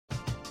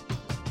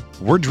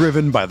We're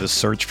driven by the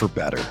search for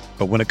better.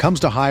 But when it comes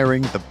to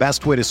hiring, the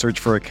best way to search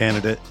for a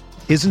candidate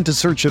isn't to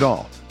search at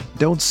all.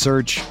 Don't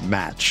search,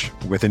 match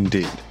with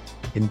Indeed.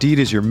 Indeed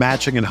is your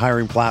matching and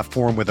hiring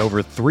platform with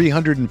over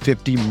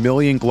 350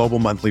 million global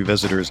monthly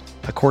visitors,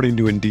 according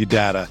to Indeed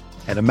data,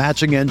 and a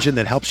matching engine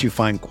that helps you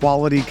find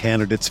quality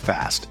candidates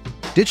fast.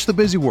 Ditch the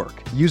busy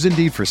work. Use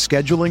Indeed for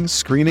scheduling,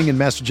 screening, and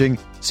messaging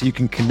so you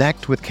can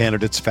connect with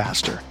candidates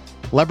faster.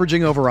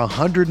 Leveraging over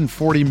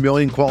 140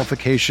 million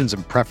qualifications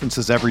and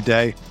preferences every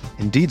day,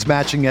 Indeed's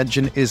matching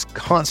engine is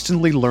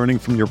constantly learning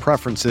from your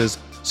preferences,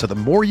 so the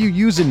more you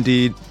use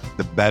Indeed,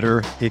 the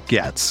better it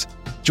gets.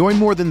 Join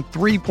more than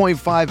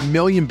 3.5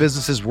 million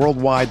businesses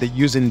worldwide that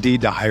use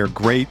Indeed to hire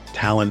great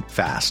talent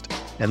fast.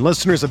 And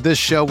listeners of this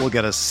show will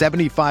get a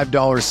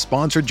 $75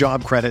 sponsored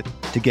job credit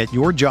to get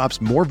your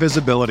jobs more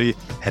visibility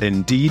at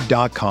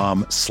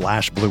Indeed.com/Blue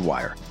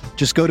Wire.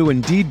 Just go to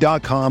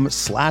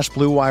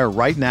Indeed.com/Blue Wire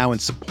right now and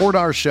support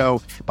our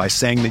show by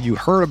saying that you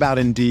heard about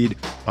Indeed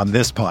on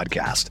this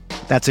podcast.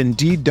 That's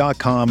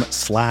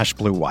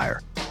Indeed.com/Blue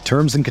Wire.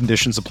 Terms and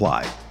conditions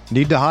apply.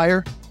 Need to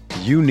hire?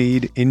 You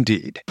need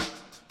Indeed.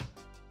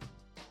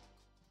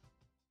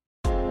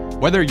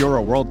 Whether you're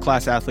a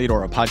world-class athlete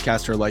or a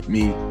podcaster like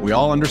me, we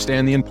all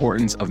understand the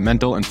importance of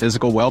mental and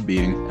physical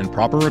well-being and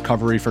proper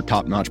recovery for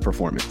top-notch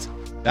performance.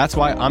 That's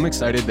why I'm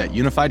excited that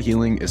Unified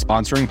Healing is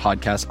sponsoring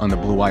podcasts on the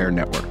Blue Wire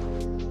Network.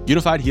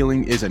 Unified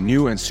Healing is a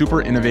new and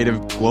super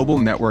innovative global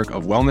network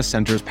of wellness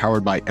centers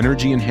powered by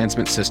Energy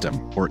Enhancement System,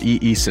 or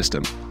EE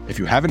System. If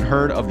you haven't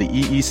heard of the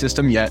EE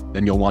System yet,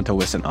 then you'll want to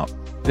listen up.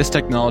 This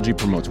technology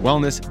promotes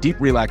wellness, deep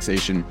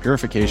relaxation,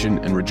 purification,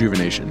 and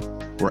rejuvenation.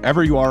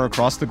 Wherever you are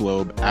across the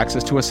globe,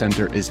 access to a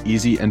center is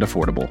easy and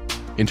affordable.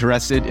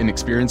 Interested in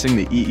experiencing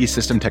the EE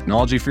System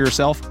technology for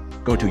yourself?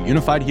 Go to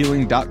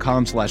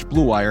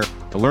unifiedhealing.com/Blue Wire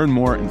to learn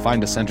more and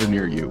find a center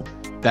near you.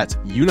 That's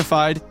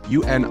unified,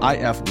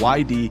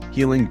 UNIFYD,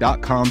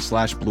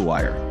 healing.com/Blue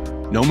Wire.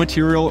 No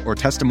material or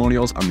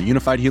testimonials on the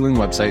Unified Healing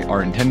website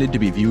are intended to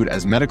be viewed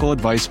as medical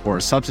advice or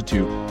a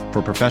substitute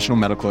for professional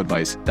medical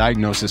advice,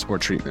 diagnosis, or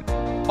treatment.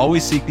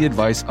 Always seek the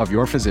advice of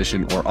your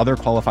physician or other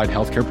qualified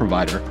healthcare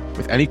provider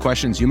with any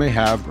questions you may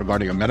have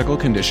regarding a medical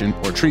condition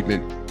or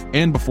treatment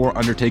and before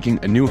undertaking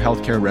a new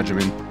healthcare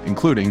regimen,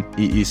 including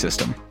EE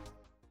System.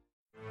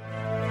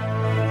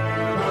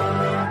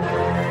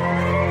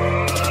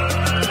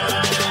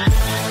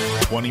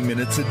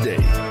 Minutes a day,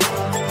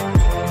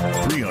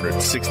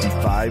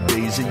 365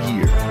 days a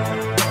year.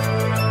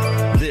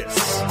 This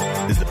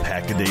is the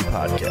Pack a Day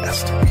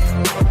Podcast.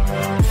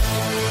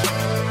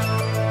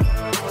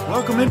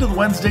 Welcome into the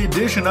Wednesday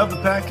edition of the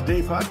Pack a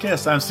Day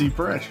Podcast. I'm Steve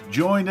Paresh,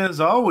 joined as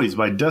always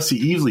by Dusty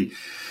Evesley,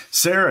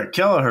 Sarah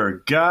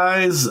Kelleher.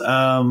 Guys,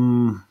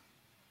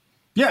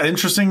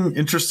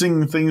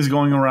 interesting things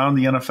going around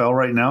the NFL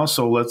right now.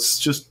 So let's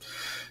just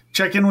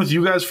check in with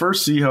you guys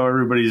first, see how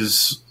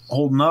everybody's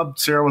holding up.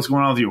 Sarah, what's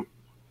going on with you?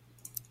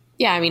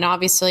 Yeah, I mean,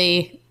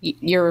 obviously,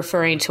 you're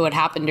referring to what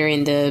happened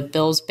during the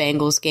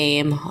Bills-Bengals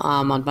game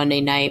on Monday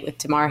night with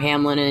Damar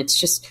Hamlin, and it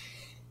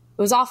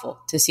was awful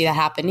to see that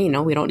happen. You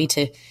know, we don't need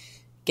to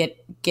get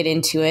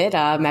into it.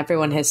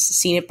 Everyone has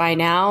seen it by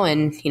now,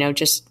 and,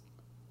 just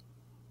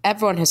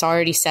everyone has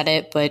already said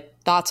it, but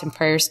thoughts and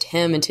prayers to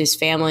him and to his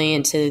family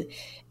and to,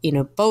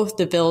 both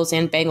the Bills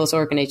and Bengals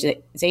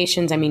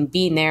organizations. I mean,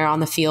 being there on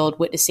the field,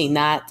 witnessing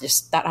that,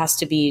 that has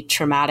to be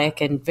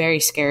traumatic and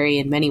very scary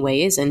in many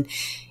ways. And,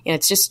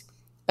 it's just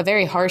a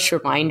very harsh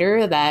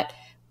reminder that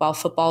while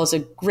football is a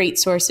great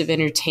source of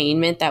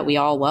entertainment that we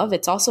all love,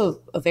 it's also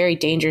a very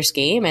dangerous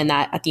game. And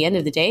that at the end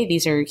of the day,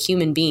 these are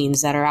human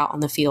beings that are out on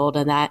the field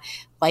and that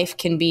life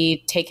can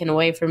be taken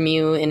away from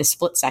you in a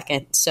split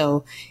second.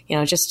 So,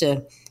 just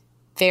a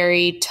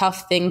very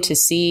tough thing to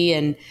see.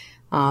 And,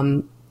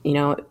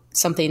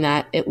 something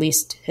that at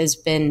least has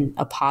been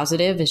a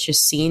positive is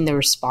just seeing the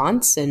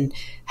response and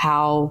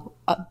how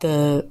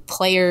the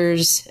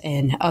players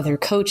and other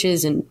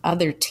coaches and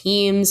other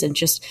teams and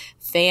just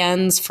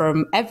fans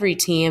from every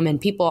team and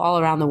people all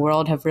around the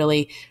world have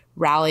really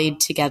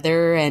rallied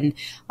together. And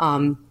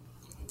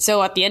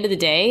so at the end of the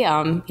day,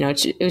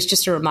 it was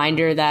just a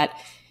reminder that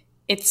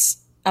it's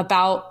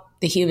about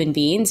the human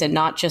beings and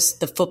not just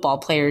the football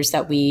players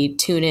that we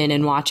tune in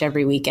and watch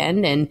every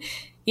weekend. And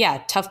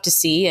yeah, tough to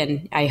see.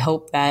 And I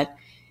hope that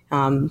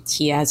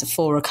he has a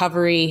full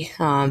recovery.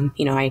 I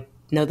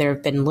know there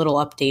have been little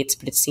updates,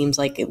 but it seems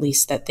like at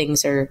least that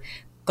things are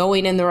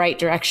going in the right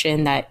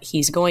direction, that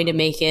he's going to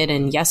make it.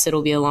 And yes,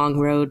 it'll be a long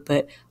road,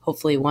 but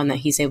hopefully one that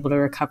he's able to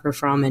recover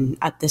from. And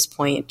at this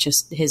point,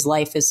 just his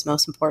life is the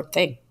most important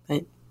thing.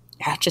 But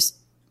yeah, just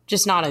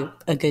not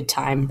a good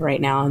time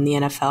right now in the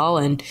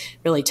NFL, and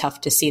really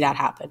tough to see that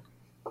happen.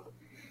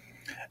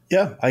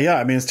 Yeah.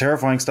 I mean, it's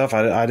terrifying stuff.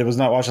 I was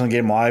not watching the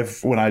game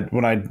live. When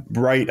I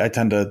write, I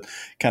tend to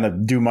kind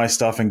of do my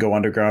stuff and go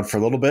underground for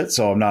a little bit.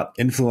 So I'm not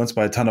influenced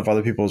by a ton of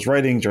other people's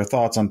writings or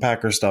thoughts on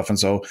Packers stuff. And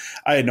so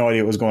I had no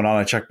idea what was going on.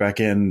 I checked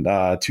back in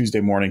Tuesday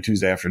morning,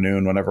 Tuesday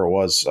afternoon, whenever it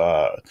was.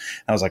 And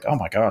I was like, oh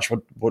my gosh,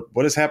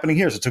 what is happening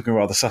here? So it took me a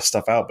while to suss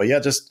stuff out. But yeah,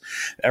 just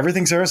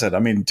everything Sarah said. I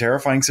mean,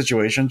 terrifying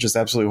situation, just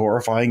absolutely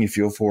horrifying. You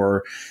feel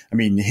for, I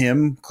mean,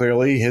 him,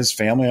 clearly, his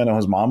family. I know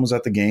his mom was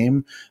at the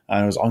game.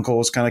 His uncle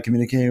was kind of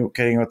communicating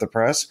with the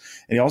press.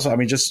 And he also, I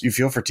mean, just you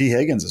feel for T.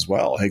 Higgins as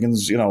well.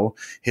 Higgins,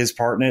 his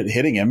part in it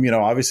hitting him,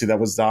 obviously that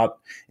was not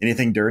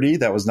anything dirty.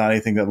 That was not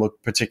anything that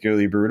looked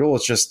particularly brutal.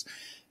 It's just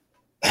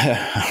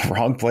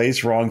wrong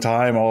place, wrong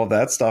time, all of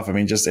that stuff. I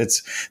mean, just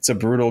it's a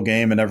brutal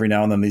game, and every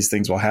now and then these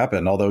things will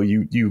happen. Although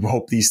you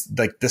hope this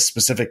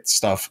specific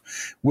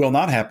stuff will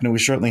not happen, and we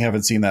certainly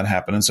haven't seen that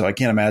happen. And so I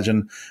can't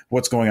imagine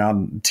what's going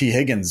on T.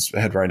 Higgins'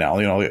 head right now.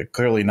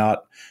 Clearly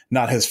not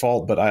his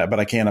fault, but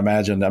I can't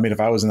imagine. I mean, if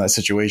I was in that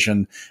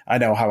situation, I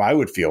know how I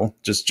would feel,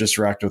 just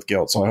racked with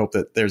guilt. So I hope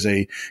that there's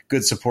a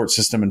good support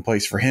system in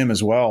place for him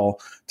as well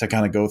to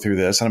kind of go through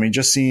this. And I mean,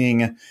 just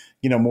seeing,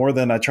 more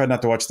than, I tried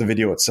not to watch the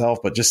video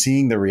itself, but just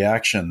seeing the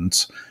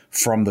reactions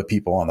from the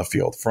people on the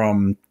field,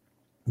 from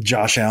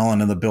Josh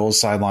Allen and the Bills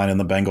sideline and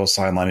the Bengals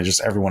sideline, and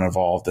just everyone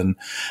involved. And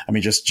I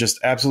mean, just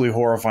absolutely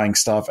horrifying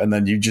stuff. And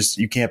then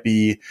you can't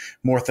be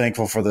more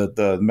thankful for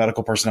the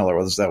medical personnel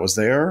that was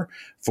there,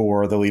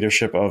 for the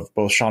leadership of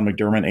both Sean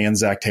McDermott and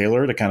Zach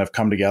Taylor to kind of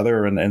come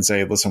together and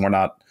say, listen,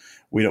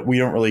 we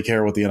don't really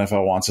care what the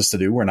NFL wants us to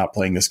do. We're not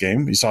playing this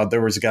game. You saw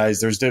there's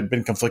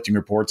been conflicting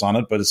reports on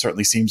it, but it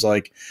certainly seems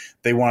like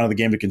they wanted the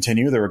game to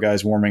continue. There were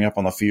guys warming up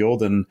on the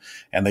field, and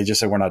they just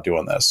said, we're not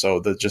doing this. So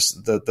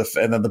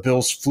and then the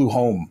Bills flew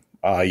home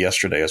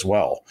yesterday as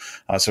well.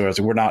 So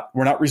we're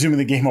not resuming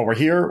the game over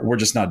here. We're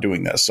just not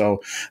doing this.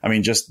 So, I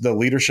mean, just the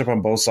leadership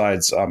on both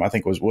sides, I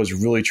think was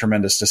really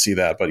tremendous to see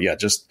that. But yeah,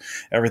 just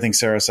everything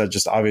Sarah said,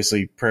 just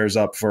obviously prayers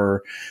up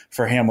for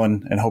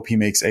Hamlin, and hope he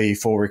makes a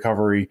full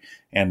recovery,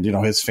 and,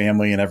 his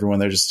family and everyone.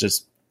 They're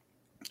just,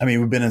 I mean,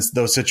 we've been in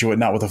those situations,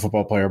 not with a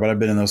football player, but I've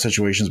been in those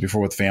situations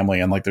before with family,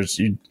 and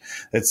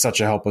it's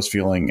such a helpless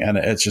feeling, and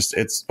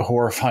it's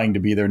horrifying to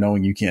be there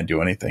knowing you can't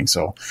do anything.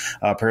 So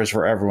prayers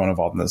for everyone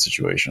involved in that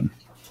situation.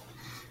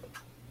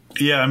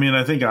 Yeah. I mean,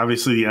 I think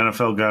obviously the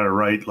NFL got it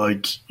right.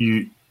 Like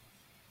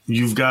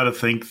you've got to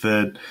think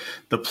that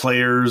the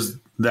players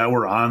that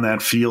were on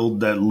that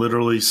field that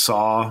literally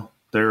saw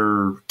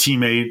their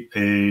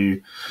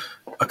teammate,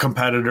 a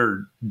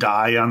competitor,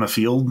 die on the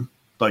field,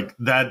 like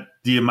that,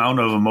 the amount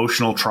of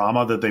emotional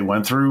trauma that they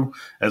went through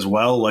as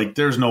well. Like,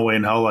 there's no way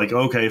in hell, like,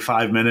 okay,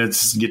 5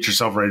 minutes, get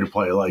yourself ready to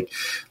play.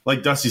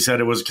 Like Dusty said,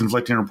 it was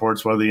conflicting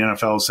reports whether the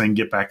NFL is saying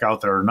get back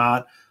out there or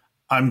not.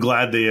 I'm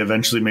glad they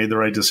eventually made the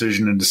right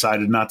decision and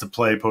decided not to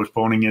play,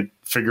 postponing it,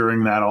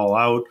 figuring that all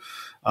out.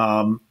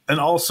 And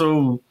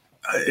also,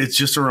 it's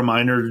just a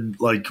reminder,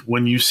 like,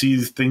 when you see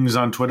things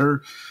on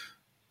Twitter,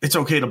 it's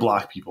okay to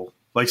block people.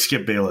 Like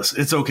Skip Bayless,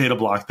 it's okay to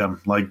block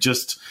them. Like,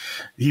 just,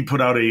 he put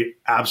out a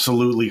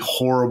absolutely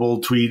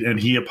horrible tweet, and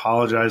he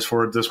apologized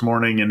for it this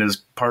morning. And his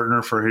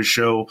partner for his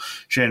show,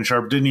 Shannon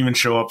Sharp, didn't even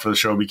show up for the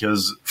show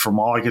because, from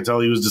all I could tell,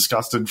 he was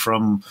disgusted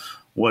from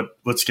what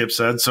Skip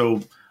said.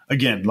 So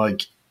again,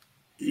 like,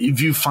 if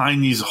you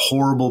find these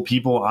horrible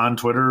people on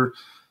Twitter,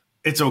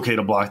 it's okay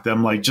to block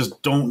them. Like,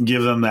 just don't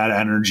give them that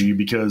energy,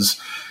 because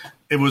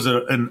it was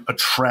a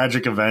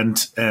tragic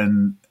event,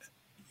 and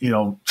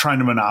trying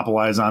to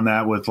monopolize on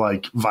that with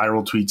like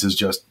viral tweets is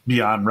just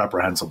beyond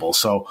reprehensible.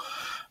 So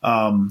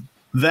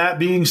that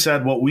being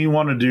said, what we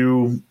want to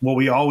do, what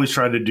we always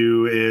try to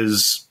do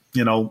is,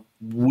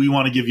 we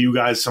want to give you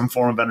guys some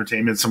form of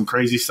entertainment. Some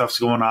crazy stuff's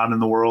going on in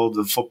the world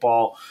of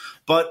football,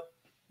 but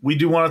we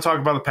do want to talk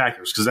about the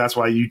Packers, because that's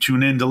why you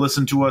tune in to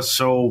listen to us.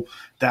 So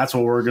that's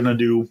what we're going to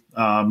do.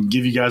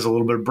 Give you guys a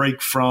little bit of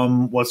break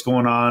from what's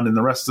going on in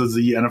the rest of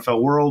the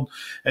NFL world,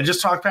 and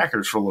just talk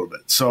Packers for a little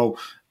bit. So,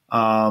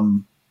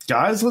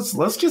 guys,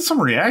 let's get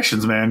some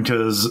reactions, man,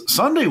 because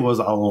Sunday was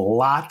a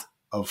lot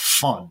of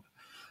fun.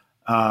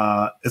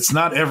 It's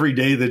not every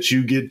day that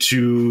you get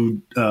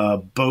to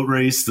boat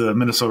race the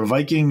Minnesota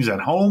Vikings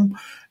at home,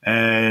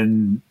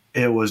 and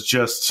it was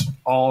just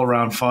all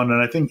around fun.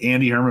 And I think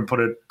Andy Herman put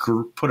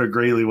it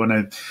greatly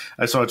when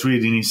I saw a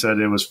tweet, and he said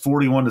it was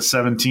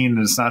 41-17, and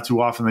it's not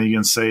too often that you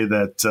can say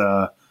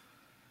that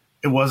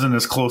it wasn't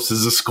as close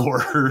as the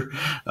score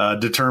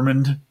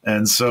determined.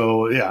 And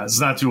so, yeah, it's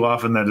not too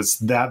often that it's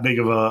that big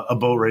of a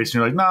boat race, and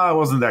you're like, nah, it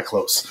wasn't that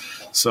close.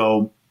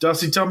 So,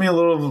 Dusty, tell me a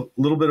little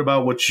bit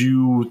about what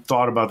you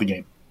thought about the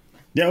game.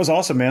 Yeah, it was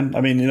awesome, man. I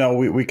mean,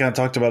 we kind of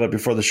talked about it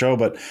before the show,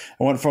 but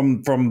I went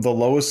from the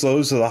lowest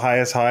lows to the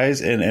highest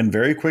highs in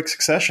very quick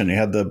succession. You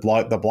had the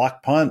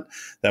block punt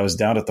that was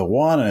down at the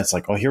 1, and it's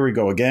like, oh, here we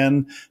go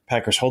again.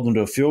 Packers hold them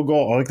to a field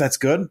goal. Oh, that's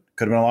good.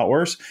 Could have been a lot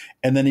worse.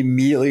 And then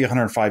immediately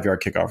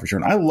 105-yard kickoff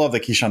return. I love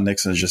that Keyshawn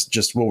Nixon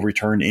just will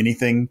return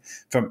anything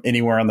from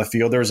anywhere on the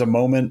field. There was a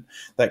moment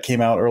that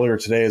came out earlier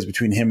today is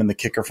between him and the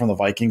kicker from the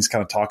Vikings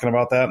kind of talking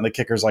about that, and the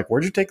kicker's like,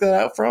 where'd you take that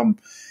out from?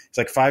 He's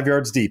like 5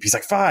 yards deep. He's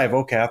like, 5.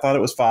 Okay, I thought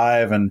it was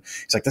 5. And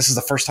he's like, this is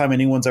the first time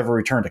anyone's ever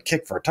returned a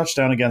kick for a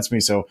touchdown against me.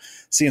 So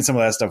seeing some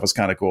of that stuff was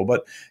kind of cool.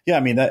 But yeah,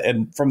 I mean,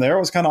 and from there it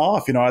was kind of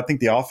off. I think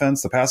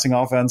the passing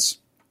offense,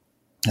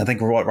 I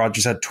think what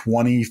Rodgers had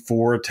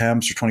 24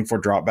 attempts or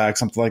 24 dropbacks,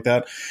 something like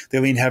that. They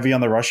leaned heavy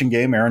on the rushing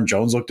game. Aaron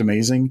Jones looked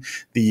amazing.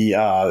 The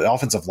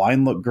offensive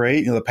line looked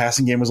great. The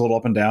passing game was a little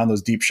up and down.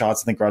 Those deep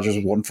shots, I think Rodgers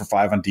was 1 for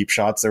 5 on deep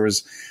shots.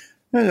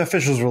 The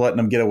officials were letting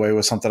them get away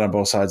with something on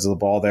both sides of the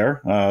ball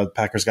there.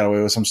 Packers got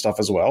away with some stuff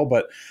as well,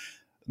 but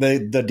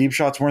the deep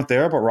shots weren't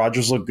there, but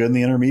Rodgers looked good in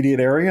the intermediate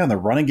area, and the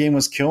running game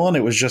was killing.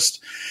 It was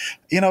just,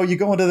 you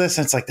go into this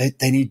and it's like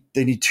they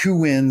need 2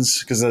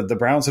 wins because the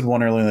Browns had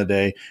won early in the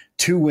day,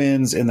 2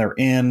 wins, and they're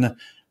in.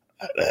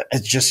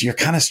 It's just, you're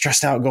kind of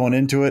stressed out going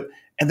into it.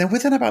 And then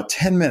within about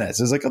 10 minutes,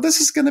 it's like, oh, this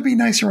is going to be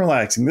nice and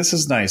relaxing. This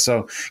is nice.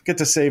 So get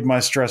to save my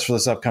stress for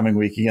this upcoming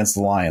week against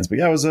the Lions. But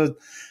yeah,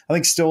 I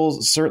think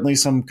still certainly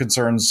some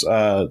concerns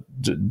that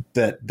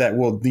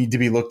will need to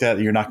be looked at.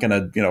 You're not going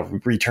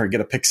to,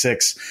 get a pick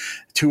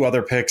 6, 2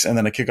 other picks, and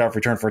then a kickoff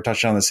return for a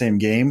touchdown in the same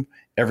game,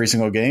 every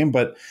single game.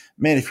 But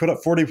man, if you put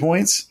up 40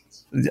 points,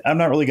 I'm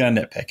not really going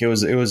to nitpick. It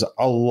was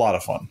a lot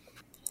of fun.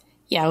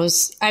 Yeah,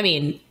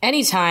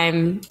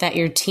 anytime that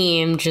your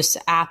team just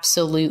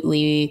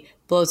absolutely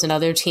blows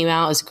another team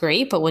out is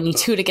great, but when you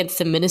do it against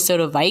the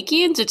Minnesota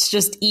Vikings, it's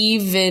just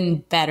even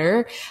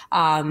better.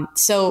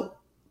 So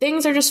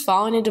things are just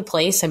falling into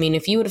place.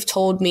 If you would have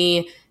told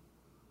me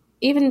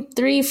even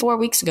 3-4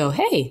 weeks ago,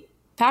 hey,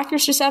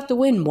 Packers just have to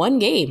win 1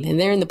 game and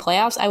they're in the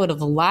playoffs, I would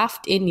have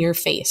laughed in your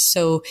face.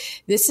 So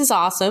this is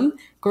awesome.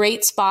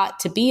 Great spot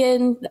to be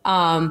in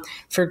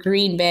for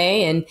Green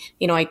Bay. And,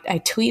 I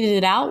tweeted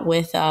it out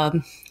with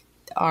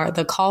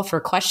the call for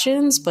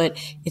questions, but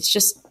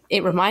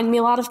it reminded me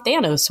a lot of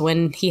Thanos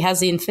when he has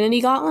the Infinity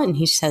Gauntlet and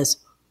he says,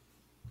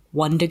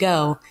 1 to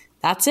go.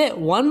 That's it.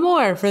 1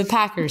 more for the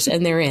Packers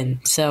and they're in.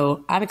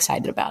 So I'm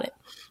excited about it.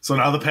 So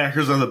now the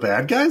Packers are the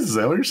bad guys? Is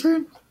that what you're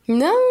saying?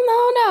 No.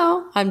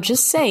 I'm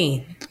just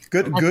saying.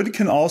 Good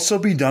can also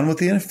be done with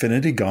the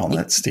Infinity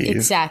Gauntlet, Steve.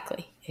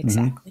 Exactly.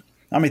 Mm-hmm.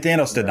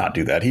 Thanos did not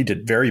do that. He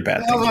did very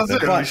bad things with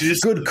it. But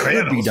good could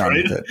Thanos, be done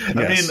right? with it.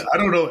 Yes. I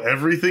don't know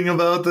everything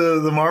about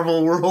the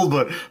Marvel world,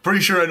 but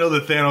pretty sure I know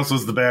that Thanos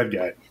was the bad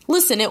guy.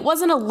 Listen, it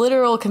wasn't a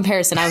literal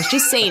comparison. I was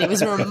just saying it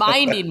was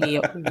reminding me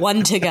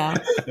 1 to go.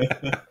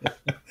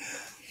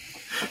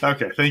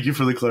 Okay, thank you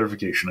for the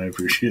clarification. I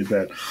appreciate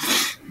that.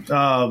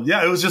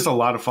 It was just a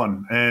lot of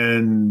fun.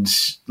 And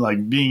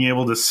being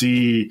able to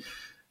see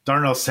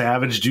Darnell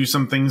Savage do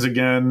some things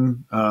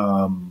again,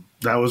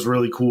 that was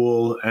really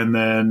cool. And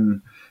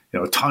then,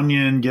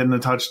 Tonyan getting a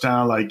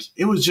touchdown.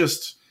 It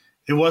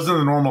wasn't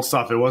the normal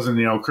stuff. It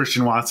wasn't,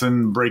 Christian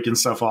Watson breaking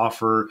stuff off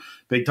for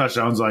big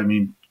touchdowns.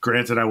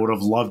 Granted, I would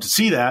have loved to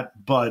see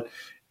that, but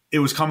it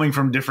was coming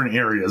from different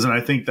areas. And I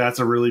think that's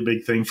a really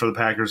big thing for the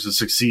Packers to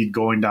succeed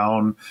going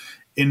down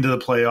into the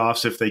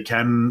playoffs if they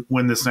can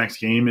win this next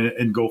game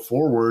and go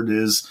forward.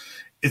 Is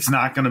it's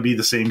not going to be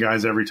the same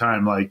guys every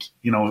time.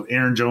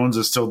 Aaron Jones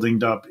is still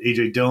dinged up.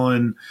 A.J.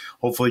 Dillon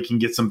hopefully can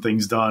get some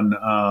things done.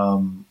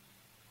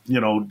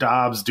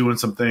 Dobbs doing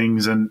some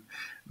things and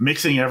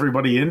mixing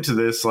everybody into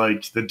this,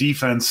 the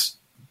defense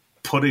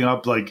putting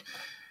up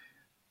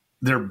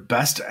their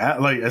best,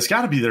 it's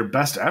got to be their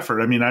best effort.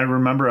 I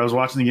remember I was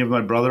watching the game with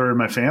my brother and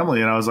my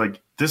family, and I was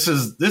like, this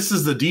is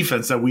the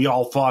defense that we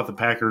all thought the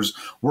Packers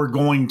were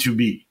going to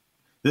be.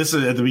 This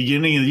is at the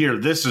beginning of the year.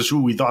 This is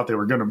who we thought they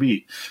were going to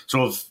be.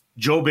 So if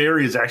Joe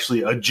Barry is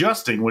actually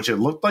adjusting, which it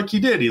looked like he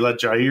did, he let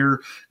Jair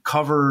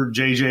cover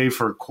JJ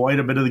for quite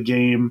a bit of the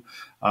game,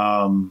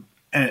 and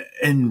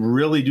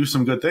really do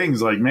some good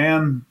things.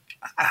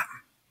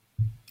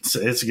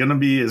 It's gonna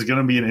be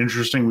an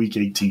interesting week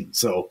 18.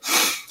 So,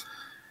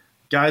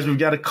 guys, we've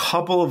got a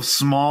couple of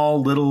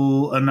small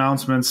little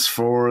announcements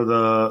for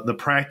the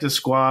practice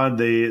squad.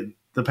 The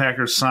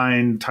Packers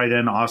signed tight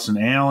end Austin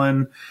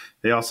Allen.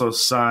 They also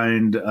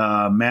signed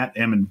Matt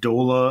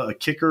Amendola, a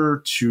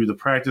kicker, to the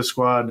practice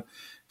squad.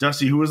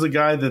 Dusty, who was the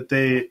guy that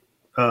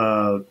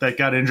that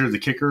got injured, the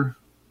kicker?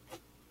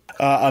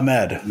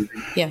 Ahmed.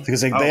 Yeah.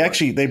 Because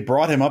they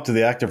brought him up to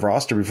the active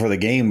roster before the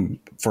game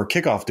for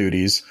kickoff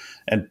duties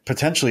and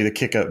potentially to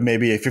kick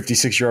maybe a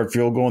 56-yard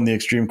field goal in the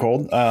extreme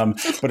cold.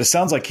 But it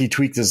sounds like he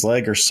tweaked his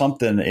leg or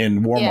something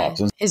in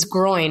warm-ups. Yeah, his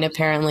groin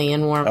apparently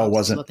in warm-ups. Oh,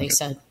 was it? Is what they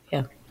said.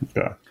 Yeah.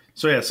 Okay.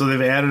 So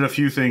they've added a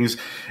few things.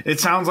 It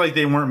sounds like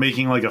they weren't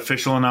making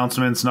official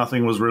announcements.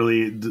 Nothing was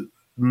really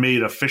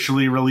made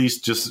officially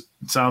released. Just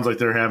sounds like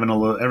they're having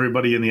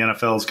everybody in the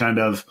NFL is kind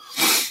of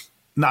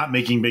not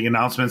making big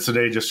announcements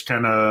today, just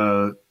kind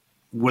of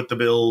with the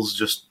Bills,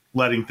 just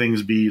letting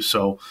things be.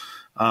 So,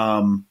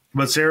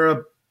 but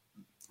Sarah,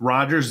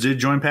 Rodgers did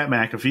join Pat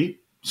McAfee.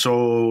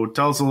 So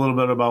tell us a little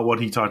bit about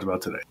what he talked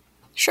about today.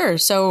 Sure.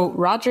 So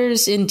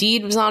Rodgers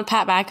indeed was on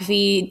Pat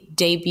McAfee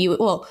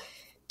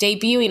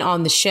debuting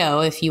on the show.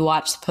 If you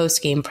watched the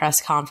post-game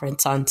press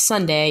conference on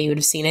Sunday, you would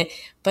have seen it.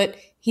 But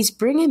he's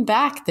bringing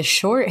back the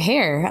short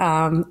hair.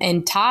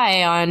 And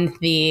Ty on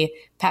the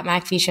Pat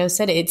McAfee show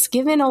said it's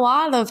given a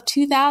lot of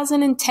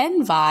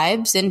 2010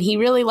 vibes, and he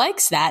really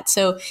likes that.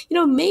 So,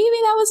 maybe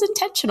that was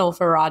intentional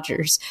for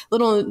Rodgers.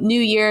 Little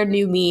new year,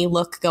 new me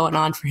look going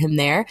on for him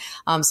there.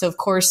 So, of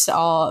course,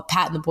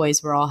 Pat and the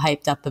boys were all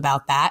hyped up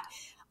about that.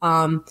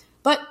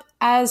 But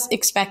as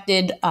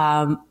expected,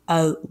 a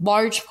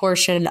large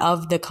portion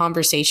of the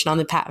conversation on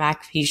the Pat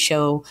McAfee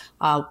show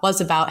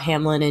was about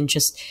Hamlin and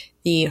just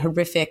the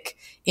horrific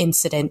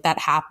incident that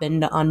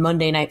happened on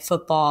Monday Night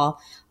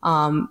Football.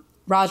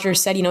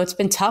 Rodgers said, it's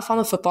been tough on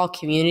the football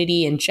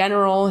community in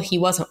general. He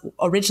wasn't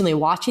originally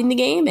watching the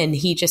game, and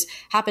he just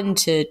happened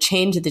to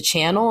change the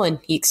channel, and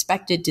he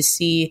expected to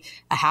see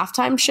a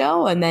halftime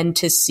show, and then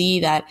to see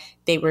that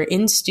they were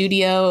in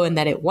studio and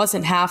that it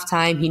wasn't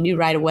halftime. He knew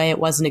right away it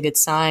wasn't a good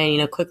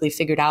sign, quickly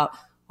figured out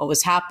what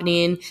was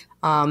happening.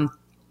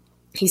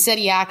 He said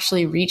he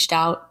actually reached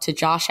out to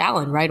Josh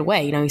Allen right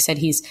away. He said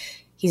he's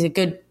a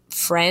good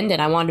friend,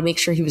 and I wanted to make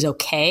sure he was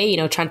okay,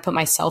 trying to put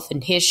myself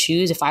in his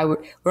shoes. If I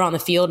were on the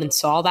field and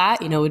saw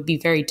that, it would be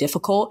very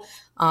difficult.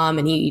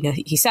 And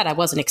he said I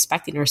wasn't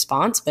expecting a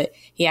response, but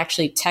he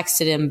actually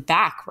texted him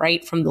back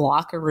right from the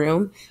locker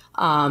room.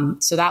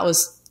 So that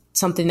was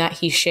something that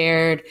he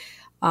shared.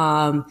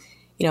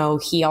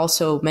 He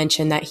also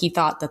mentioned that he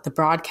thought that the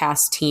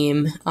broadcast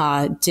team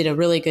did a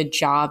really good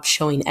job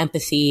showing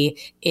empathy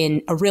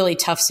in a really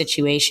tough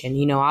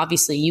situation.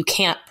 Obviously you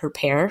can't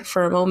prepare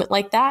for a moment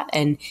like that.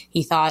 And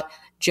he thought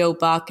Joe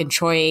Buck and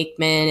Troy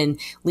Aikman and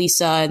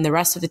Lisa and the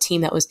rest of the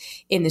team that was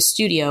in the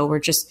studio were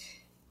just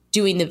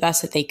doing the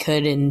best that they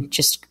could in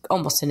just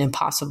almost an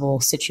impossible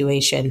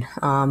situation.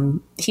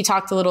 He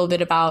talked a little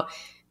bit about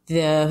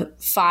the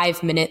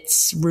 5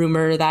 minutes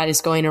rumor that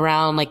is going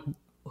around, like,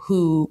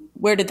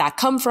 where did that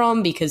come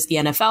from? Because the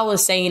NFL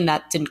is saying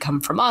that didn't come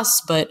from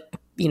us, but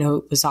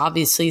it was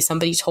obviously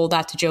somebody told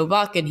that to Joe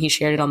Buck and he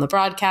shared it on the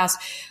broadcast.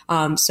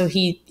 So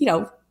he,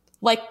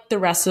 like the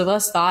rest of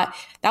us, thought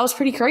that was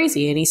pretty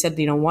crazy. And he said,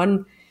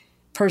 one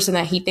person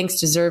that he thinks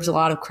deserves a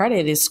lot of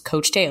credit is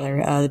Coach Taylor,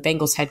 the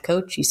Bengals head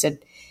coach. He said,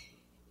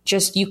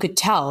 just you could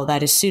tell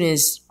that as soon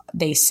as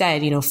they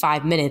said,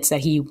 5 minutes, that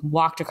he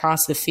walked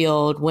across the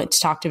field, went to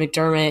talk to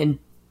McDermott, and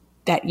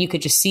that you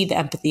could just see the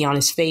empathy on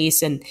his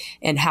face and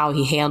how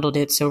he handled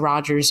it. So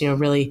Rodgers,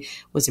 really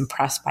was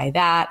impressed by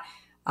that.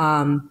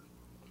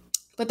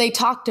 But they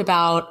talked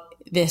about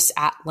this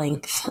at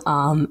length.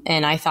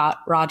 And I thought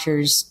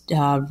Rodgers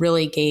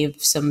really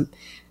gave some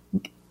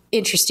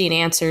interesting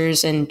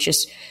answers and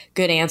just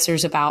good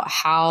answers about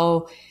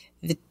how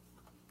the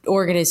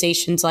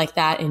organizations like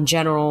that in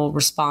general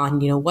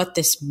respond, what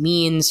this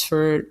means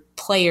for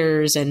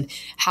players and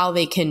how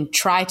they can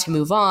try to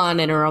move on,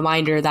 and a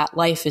reminder that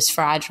life is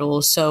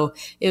fragile. So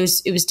it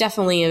was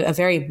definitely a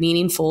very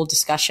meaningful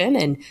discussion,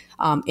 and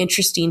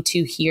interesting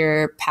to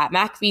hear Pat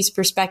McAfee's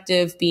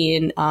perspective,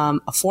 being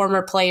a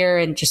former player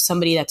and just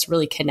somebody that's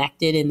really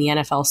connected in the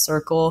NFL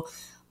circle.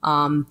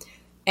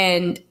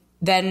 And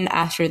then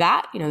after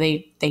that,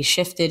 they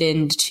shifted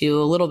into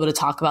a little bit of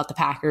talk about the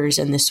Packers.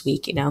 And this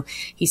week,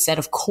 he said,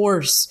 of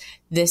course,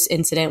 this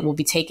incident will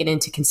be taken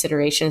into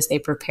consideration as they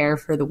prepare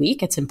for the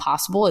week. It's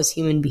impossible as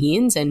human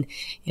beings and,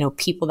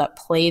 people that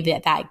play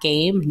that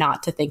game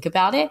not to think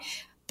about it.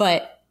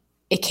 But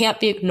it can't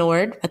be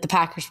ignored, but the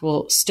Packers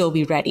will still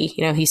be ready.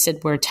 He said,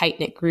 we're a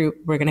tight-knit group.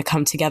 We're going to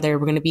come together.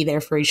 We're going to be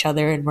there for each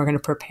other, and we're going to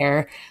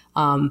prepare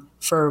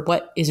for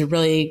what is a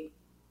really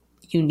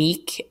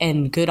unique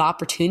and good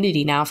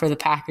opportunity now for the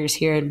Packers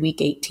here in week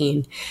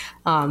 18.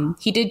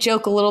 He did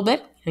joke a little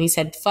bit. He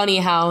said, funny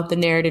how the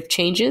narrative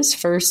changes.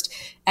 First,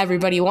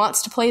 everybody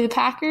wants to play the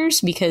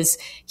Packers because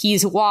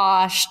he's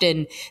washed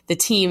and the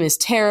team is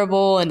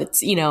terrible. And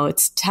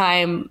it's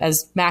time,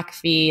 as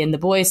McAfee and the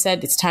boys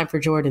said, it's time for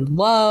Jordan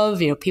Love.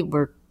 People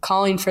were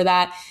calling for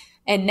that.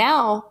 And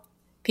now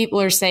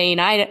people are saying,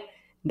 I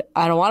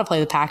don't want to play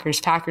the Packers.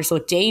 Packers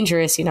look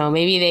dangerous.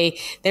 Maybe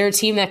they're a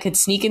team that could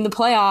sneak in the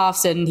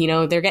playoffs, and,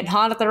 they're getting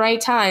hot at the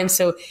right time.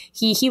 So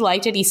he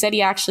liked it. He said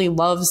he actually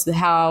loves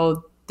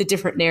how the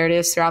different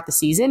narratives throughout the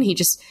season.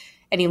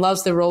 And he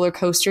loves the roller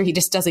coaster. He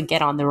just doesn't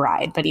get on the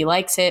ride, but he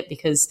likes it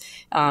because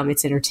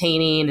it's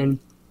entertaining and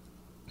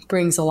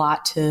brings a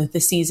lot to the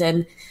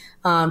season.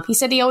 He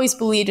said he always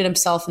believed in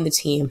himself and the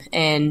team,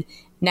 and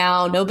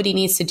now nobody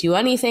needs to do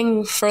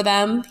anything for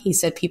them. He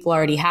said people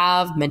already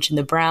have. Mentioned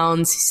the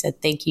Browns. He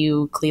said, thank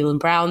you,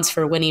 Cleveland Browns,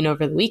 for winning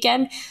over the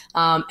weekend.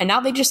 And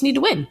now they just need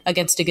to win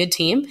against a good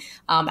team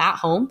at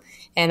home.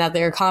 And that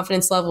their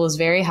confidence level is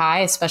very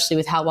high, especially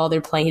with how well they're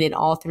playing in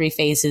all three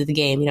phases of the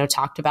game.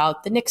 Talked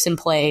about the Nixon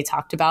play,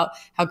 talked about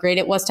how great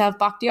it was to have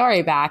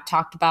Bakhtiari back,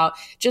 talked about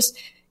just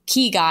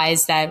key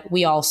guys that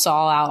we all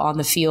saw out on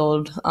the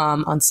field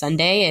on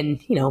Sunday.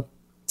 And,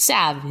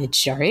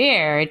 Savage,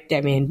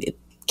 Jair,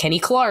 Kenny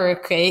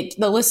Clark,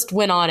 the list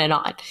went on and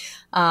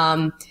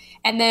on.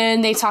 And then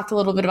they talked a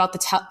little bit about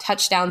the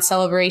touchdown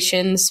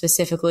celebration,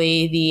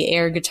 specifically the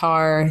air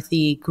guitar,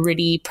 the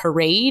gritty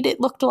parade, it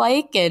looked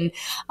like. And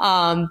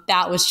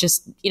that was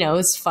just,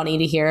 it's funny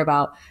to hear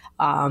about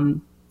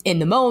in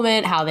the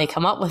moment, how they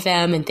come up with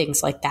them and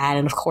things like that.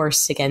 And of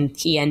course, again,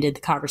 he ended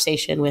the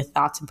conversation with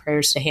thoughts and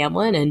prayers to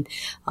Hamlin.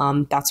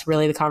 And that's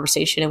really the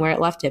conversation and where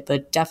it left it.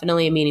 But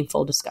definitely a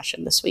meaningful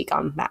discussion this week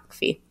on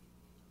McAfee.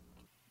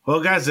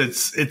 Well, guys,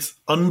 it's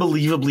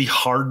unbelievably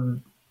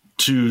hard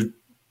to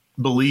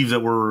believe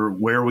that we're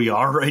where we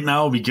are right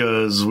now,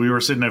 because we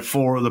were sitting at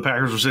 4, the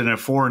Packers were sitting at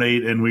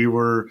 4-8, and we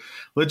were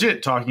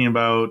legit talking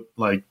about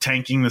like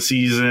tanking the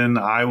season.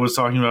 I was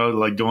talking about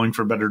like going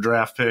for better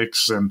draft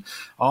picks and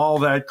all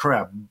that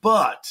crap.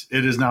 But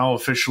it is now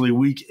officially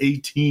week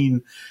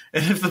 18,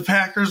 and if the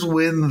Packers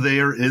win,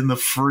 they're in the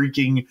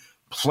freaking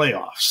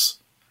playoffs.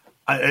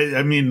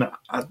 I mean,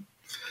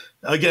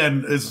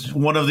 again, it's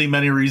one of the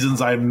many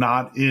reasons I'm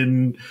not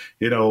in,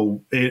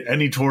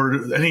 any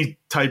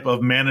type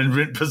of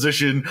management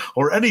position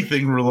or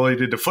anything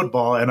related to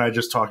football, and I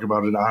just talk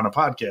about it on a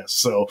podcast.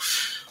 So,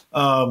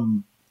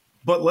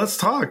 but let's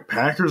talk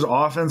Packers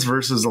offense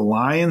versus the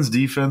Lions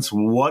defense.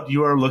 What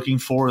you are looking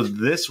for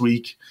this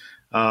week,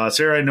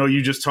 Sarah? I know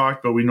you just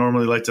talked, but we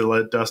normally like to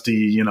let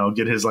Dusty,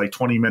 get his like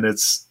 20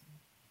 minutes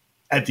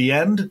at the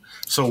end.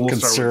 So we'll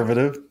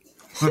conservative.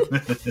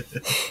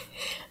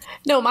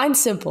 No, mine's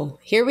simple.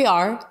 Here we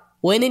are.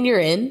 Win and you're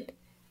in.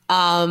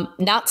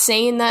 Not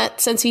saying that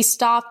since we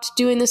stopped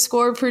doing the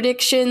score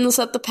predictions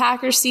that the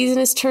Packers season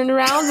has turned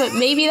around, but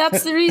maybe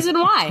that's the reason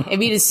why. I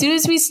mean, as soon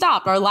as we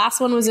stopped, our last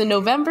one was in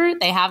November.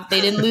 They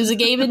didn't lose a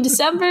game in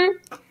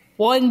December.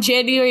 Won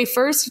January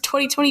 1st of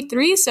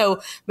 2023. So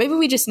maybe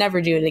we just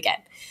never do it again.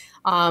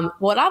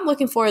 What I'm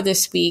looking for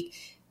this week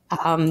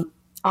on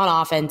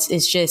offense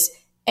is just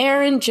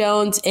Aaron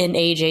Jones and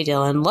A.J.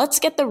 Dillon. Let's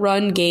get the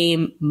run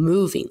game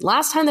moving.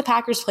 Last time the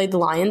Packers played the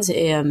Lions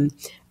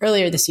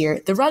earlier this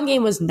year, the run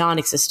game was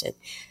non-existent.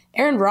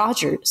 Aaron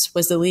Rodgers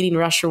was the leading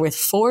rusher with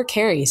 4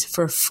 carries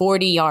for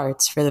 40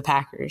 yards for the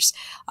Packers.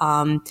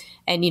 And,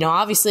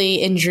 obviously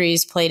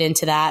injuries played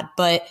into that,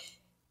 but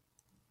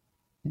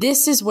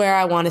this is where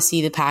I want to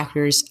see the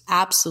Packers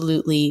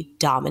absolutely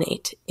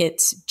dominate.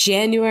 It's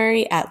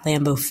January at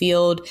Lambeau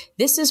Field.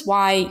 This is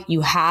why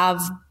you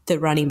have the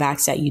running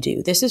backs that you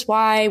do. This is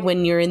why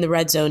when you're in the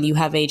red zone, you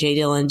have A.J.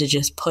 Dillon to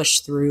just push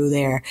through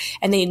there.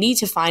 And they need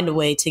to find a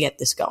way to get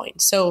this going.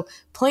 So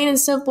plain and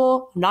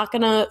simple, I'm not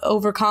going to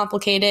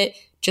overcomplicate it.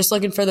 Just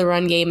looking for the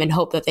run game and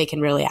hope that they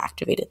can really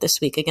activate it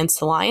this week against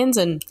the Lions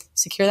and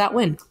secure that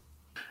win.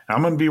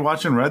 I'm going to be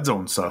watching red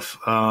zone stuff.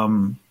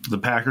 The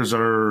Packers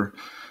are,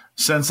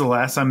 since the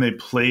last time they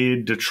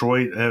played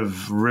Detroit,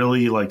 have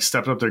really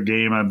stepped up their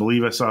game. I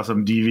believe I saw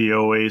some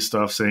DVOA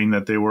stuff saying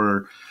that they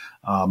were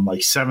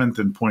 7th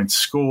in points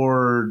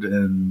scored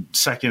and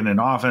 2nd in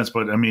offense.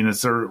 But I mean,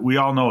 we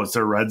all know it's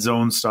their red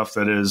zone stuff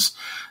that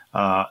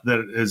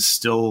is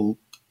still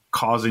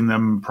causing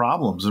them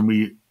problems, and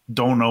we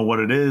don't know what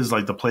it is.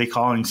 Like the play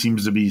calling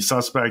seems to be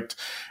suspect,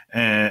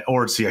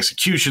 or it's the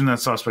execution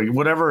that's suspect.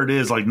 Whatever it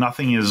is,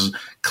 nothing is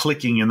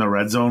clicking in the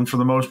red zone for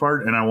the most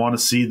part. And I want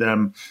to see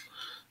them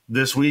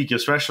this week,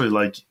 especially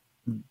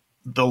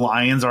the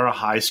Lions are a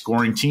high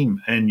scoring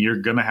team, and you're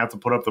going to have to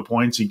put up the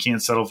points. You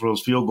can't settle for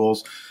those field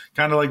goals.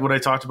 Kind of like what I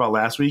talked about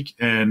last week.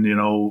 And,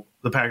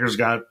 the Packers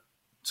got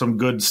some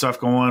good stuff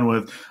going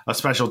with a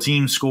special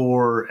team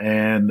score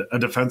and a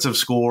defensive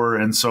score.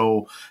 And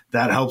so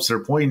that helps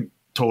their point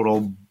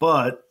total.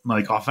 But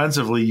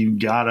offensively, you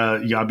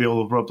gotta be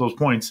able to put up those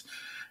points,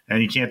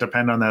 and you can't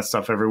depend on that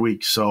stuff every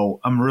week. So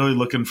I'm really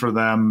looking for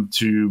them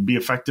to be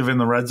effective in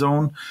the red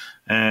zone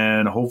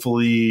and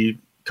hopefully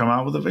come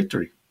out with a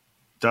victory.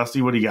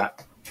 Dusty, what do you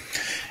got?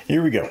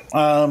 Here we go.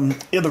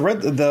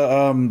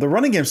 The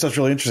running game stuff's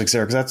really interesting,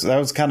 Sarah, because that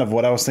was kind of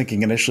what I was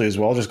thinking initially as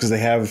well, just because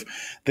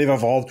they've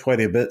evolved quite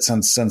a bit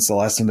since the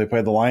last time they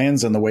played the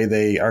Lions, and the way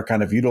they are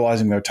kind of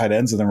utilizing their tight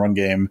ends in the run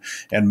game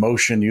and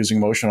using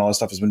motion, all that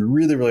stuff has been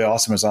really, really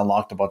awesome. It's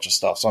unlocked a bunch of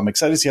stuff. So I'm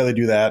excited to see how they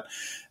do that.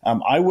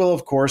 I will,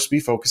 of course, be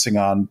focusing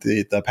on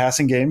the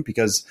passing game,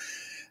 because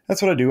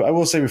that's what I do. I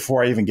will say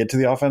before I even get to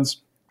the offense,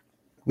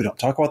 we don't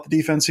talk about the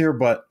defense here,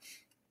 but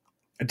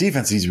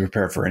defense needs to be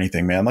prepared for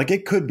anything, man.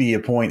 It could be a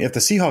point if the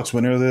Seahawks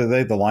win the other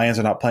day, the Lions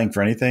are not playing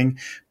for anything,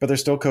 but they're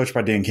still coached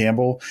by Dan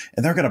Campbell,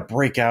 and they're going to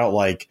break out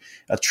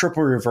a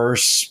triple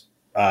reverse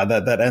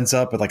that ends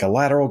up with a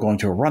lateral going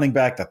to a running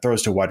back that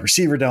throws to a wide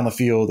receiver down the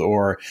field,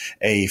 or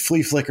a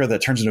flea flicker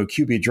that turns into a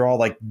QB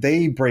draw.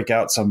 They break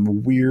out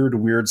some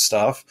weird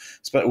stuff,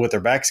 with their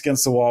backs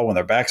against the wall, when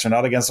their backs are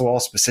not against the wall,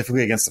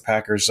 specifically against the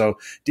Packers. So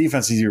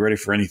defense needs to be ready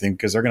for anything,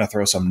 because they're going to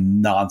throw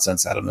some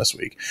nonsense at them this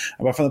week.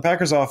 But from the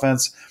Packers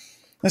offense,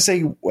 let's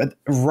say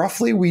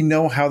roughly we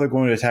know how they're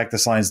going to attack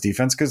this Lions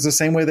defense, because the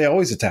same way they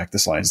always attack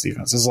this Lions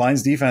defense. This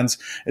Lions defense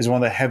is one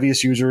of the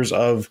heaviest users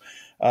of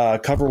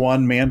cover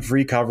one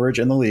man-free coverage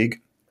in the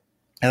league.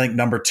 I think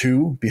number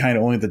 2 behind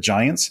only the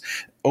Giants.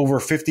 over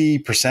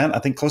 50%, I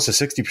think close to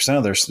 60%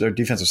 of their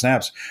defensive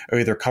snaps are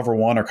either cover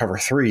 1 or cover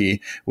 3,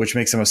 which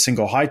makes them a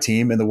single high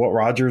team. And what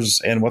Rodgers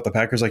and what the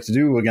Packers like to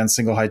do against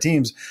single high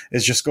teams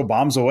is just go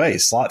bombs away,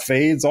 slot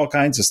fades, all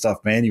kinds of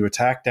stuff, man. You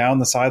attack down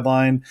the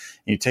sideline, and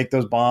you take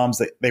those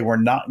bombs. They were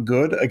not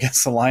good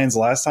against the Lions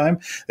last time.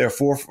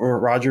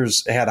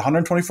 Rodgers had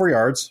 124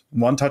 yards,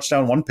 1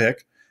 touchdown, 1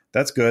 pick.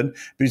 That's good,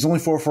 but he's only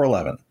 4 for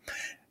 11.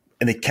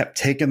 And they kept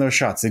taking those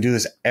shots. They do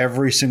this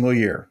every single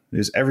year.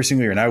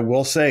 And I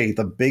will say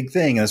the big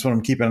thing, and that's what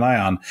I'm keeping an eye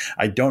on,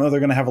 I don't know they're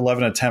going to have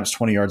 11 attempts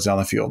 20 yards down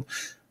the field.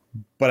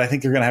 But I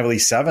think they're going to have at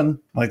least 7.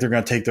 Like they're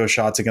going to take those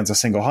shots against a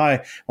single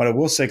high. What I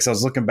will say, because I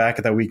was looking back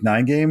at that Week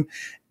 9 game,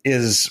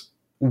 is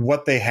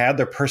what they had,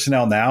 their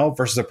personnel now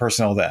versus their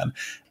personnel then.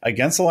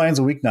 Against the Lions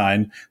in Week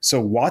 9,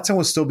 so Watson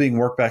was still being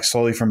worked back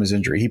slowly from his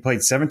injury. He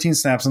played 17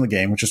 snaps in the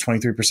game, which was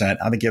 23%.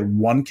 I think he had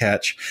 1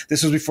 catch.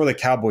 This was before the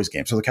Cowboys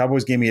game. So the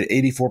Cowboys game, he had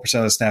 84%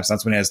 of the snaps.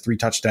 That's when he has 3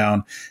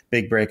 touchdown,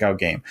 big breakout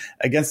game.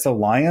 Against the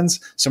Lions,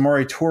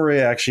 Samori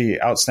Toure actually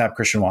outsnapped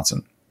Christian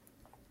Watson.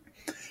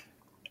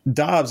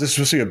 Dobbs, this was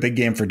supposed to be a big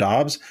game for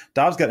Dobbs.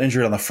 Dobbs got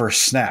injured on the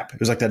first snap. It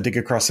was like that dig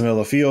across the middle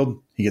of the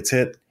field. He gets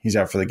hit. He's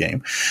out for the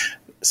game.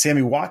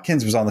 Sammy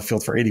Watkins was on the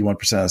field for 81%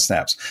 of the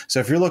snaps. So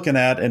if you're looking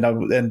at,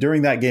 and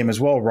during that game as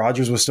well,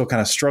 Rodgers was still kind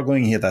of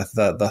struggling. He had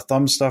the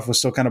thumb stuff was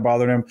still kind of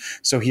bothering him.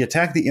 So he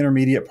attacked the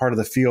intermediate part of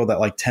the field, that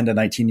like 10 to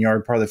 19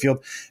 yard part of the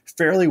field,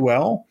 fairly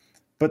well,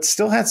 but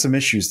still had some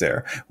issues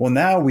there. Well,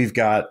 now we've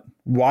got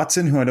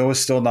Watson, who I know is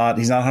still not,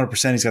 he's not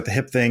 100%. He's got the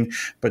hip thing,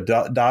 but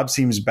Dobbs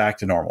seems back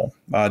to normal.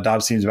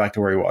 Dobbs seems back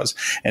to where he was.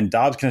 And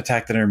Dobbs can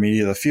attack that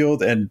intermediate of the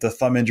field, and the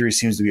thumb injury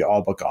seems to be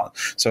all but gone.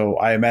 So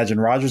I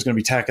imagine Rodgers is going to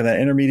be attacking that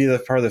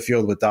intermediate part of the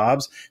field with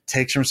Dobbs,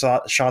 takes some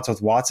shots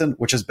with Watson,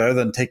 which is better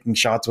than taking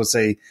shots with,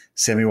 say,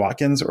 Sammy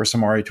Watkins or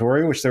Samori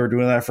Toure, which they were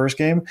doing in that first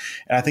game.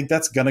 And I think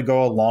that's going to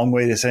go a long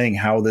way to saying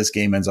how this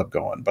game ends up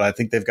going. But I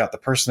think they've got the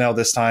personnel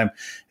this time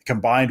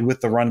combined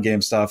with the run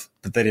game stuff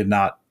that they did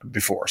not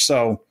before.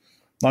 So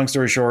long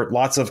story short,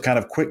 lots of kind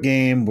of quick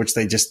game, which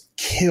they just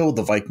killed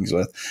the Vikings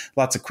with.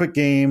 Lots of quick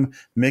game,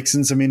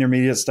 mixing some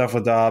intermediate stuff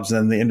with Dobbs,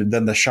 and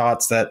then the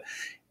shots that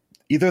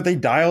either they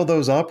dial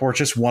those up or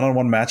just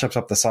one-on-one matchups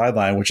up the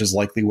sideline, which is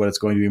likely what it's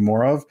going to be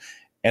more of.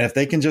 And if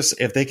they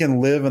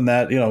can live in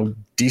that,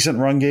 decent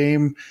run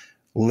game,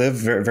 live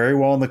very, very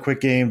well in the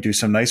quick game, do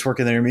some nice work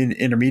in the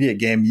intermediate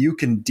game, you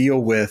can deal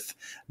with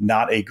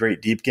not a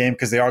great deep game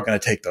because they are going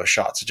to take those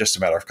shots. It's just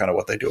a matter of kind of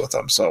what they do with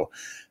them. So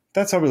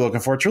that's what we're looking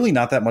for. It's really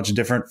not that much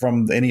different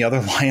from any other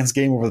Lions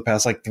game over the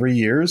past 3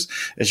 years.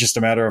 It's just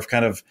a matter of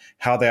kind of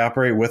how they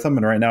operate with them.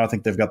 And right now I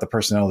think they've got the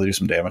personnel to do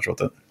some damage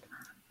with it.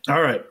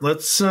 All right,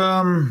 let's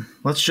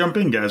jump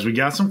in, guys. We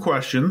got some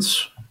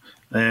questions,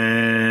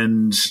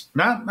 and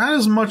not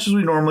as much as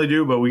we normally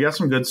do, but we got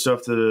some good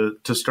stuff to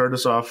start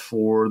us off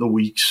for the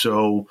week.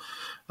 So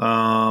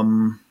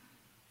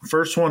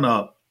first one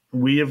up,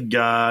 we have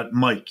got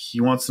Mike.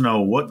 He wants to know,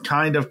 what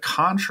kind of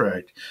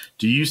contract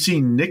do you see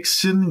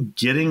Nixon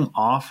getting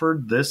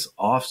offered this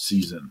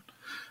offseason?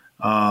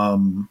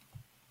 Now,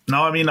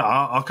 I mean,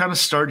 I'll kind of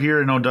start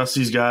here. I know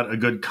Dusty's got a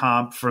good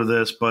comp for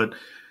this, but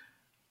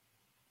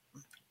a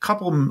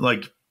couple,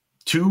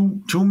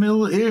 $2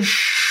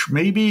 mil-ish,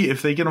 maybe,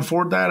 if they can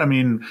afford that. I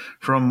mean,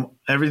 from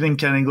everything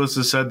Ken Inglis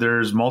has said,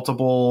 there's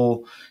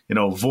multiple,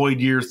 void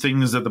year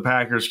things that the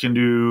Packers can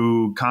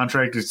do,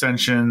 contract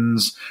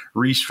extensions,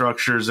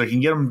 restructures that can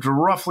get them to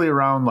roughly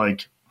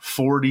around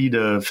 40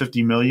 to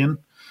 50 million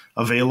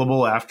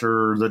available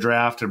after the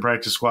draft and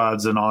practice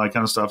squads and all that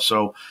kind of stuff.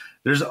 So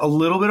there's a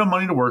little bit of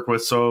money to work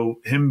with. So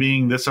him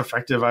being this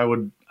effective, I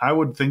would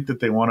think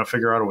that they want to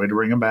figure out a way to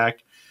bring him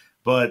back.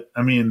 But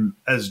I mean,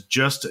 as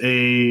just for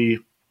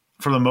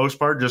the most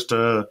part, just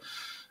a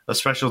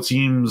special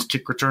teams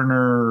kick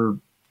returner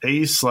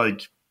ace,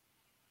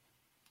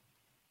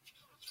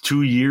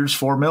 2 years,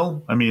 $4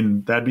 million. I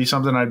mean, that'd be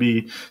something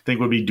think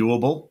would be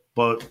doable.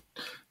 But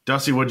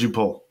Dusty, what'd you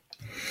pull?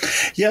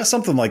 Yeah,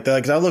 something like that.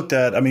 Because I looked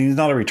at, he's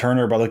not a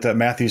returner, but I looked at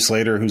Matthew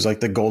Slater, who's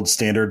the gold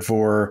standard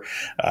for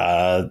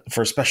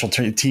special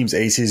teams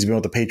aces. He's been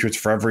with the Patriots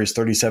forever. He's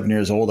 37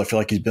 years old. I feel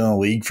like he's been in the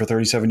league for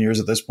 37 years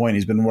at this point.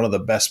 He's been one of the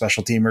best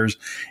special teamers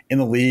in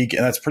the league,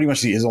 and that's pretty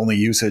much his only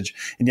usage.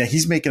 And yeah,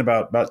 he's making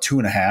about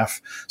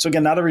 2.5. So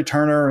again, not a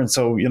returner, and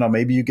so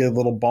maybe you get a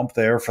little bump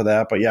there for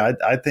that. But yeah,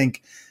 I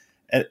think.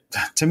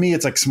 To me,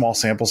 it's small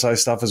sample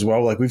size stuff as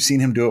well. We've seen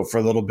him do it for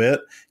a little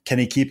bit. Can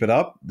he keep it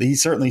up? He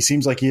certainly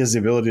seems like he has the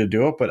ability to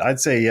do it, but I'd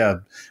say, yeah,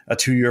 a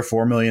 2-year,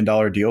 $4 million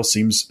deal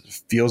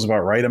feels about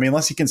right. I mean,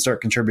 unless he can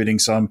start contributing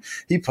some.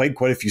 He played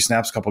quite a few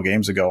snaps a couple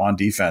games ago on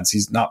defense.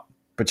 He's not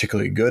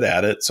particularly good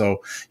at it,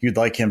 so you'd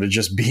like him to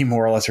just be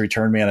more or less a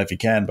return man if he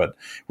can. But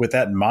with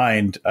that in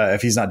mind,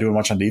 if he's not doing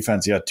much on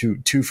defense, yeah,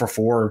 two for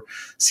 $4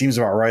 seems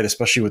about right,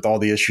 especially with all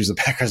the issues the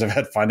Packers have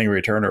had finding a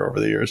returner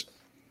over the years.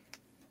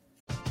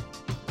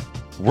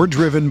 We're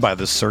driven by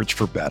the search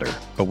for better.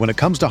 But when it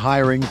comes to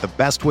hiring, the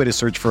best way to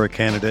search for a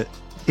candidate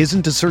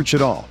isn't to search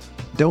at all.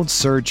 Don't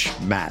search,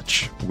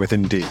 match with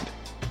Indeed.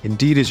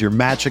 Indeed is your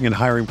matching and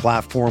hiring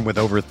platform with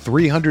over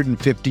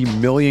 350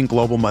 million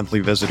global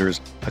monthly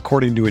visitors,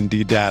 according to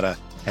Indeed data,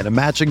 and a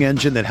matching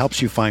engine that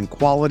helps you find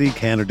quality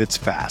candidates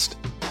fast.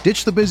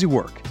 Ditch the busy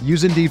work.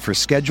 Use Indeed for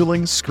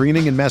scheduling,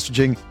 screening, and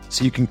messaging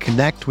so you can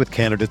connect with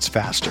candidates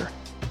faster.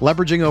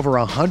 Leveraging over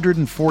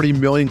 140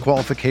 million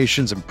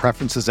qualifications and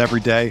preferences every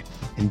day,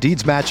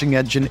 Indeed's matching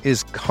engine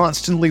is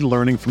constantly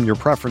learning from your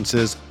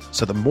preferences,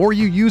 so the more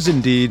you use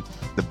Indeed,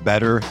 the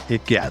better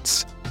it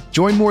gets.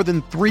 Join more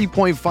than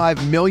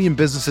 3.5 million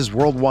businesses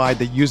worldwide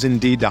that use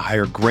Indeed to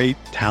hire great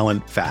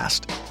talent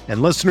fast.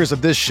 And listeners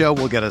of this show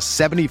will get a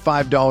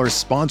 $75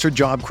 sponsored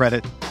job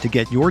credit to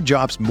get your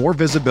jobs more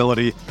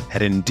visibility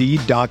at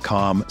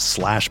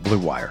Indeed.com/Blue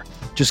Wire.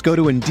 Just go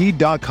to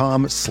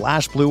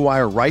Indeed.com/Blue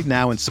Wire right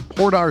now and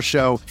support our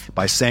show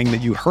by saying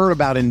that you heard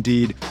about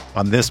Indeed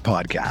on this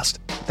podcast.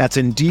 That's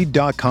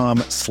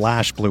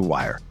Indeed.com/Blue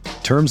Wire.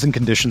 Terms and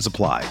conditions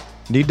apply.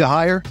 Need to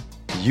hire?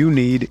 You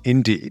need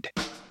Indeed.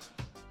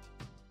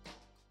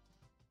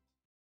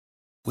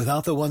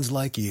 Without the ones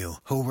like you,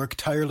 who work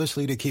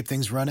tirelessly to keep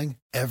things running,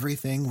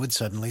 everything would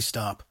suddenly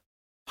stop.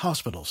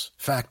 Hospitals,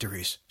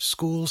 factories,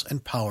 schools,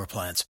 and power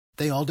plants,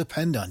 they all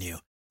depend on you.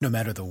 No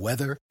matter the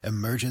weather,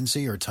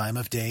 emergency, or time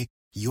of day,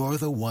 you're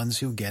the ones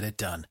who get it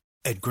done.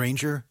 At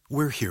Grainger,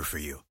 we're here for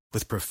you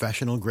with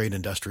professional-grade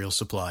industrial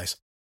supplies.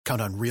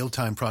 Count on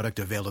real-time product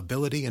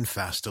availability and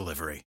fast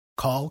delivery.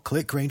 Call,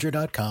 click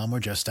Grainger.com, or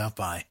just stop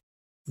by.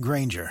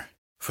 Grainger,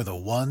 for the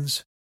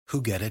ones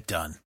who get it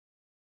done.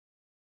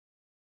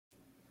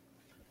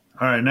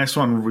 All right, next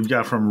one we've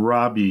got from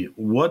Robbie.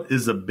 What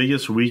is the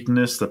biggest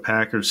weakness the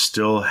Packers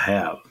still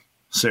have?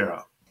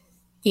 Sarah.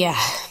 Yeah,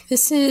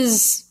 this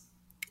is,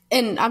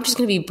 and I'm just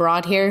going to be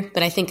broad here,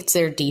 but I think it's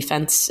their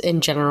defense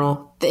in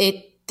general.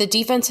 The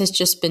defense has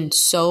just been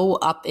so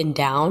up and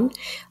down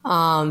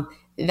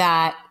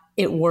that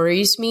it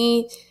worries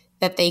me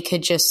that they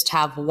could just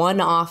have one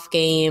off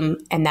game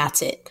and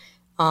that's it.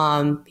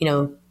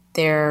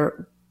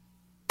 Their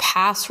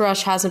pass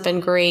rush hasn't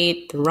been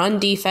great. The run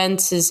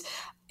defense is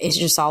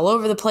just all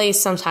over the place.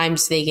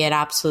 Sometimes they get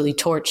absolutely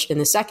torched in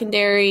the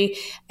secondary.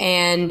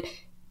 And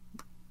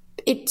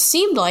it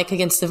seemed like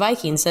against the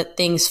Vikings that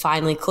things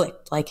finally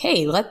clicked. Like,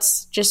 hey,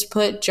 let's just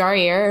put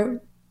Jaire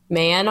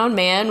man on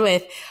man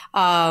with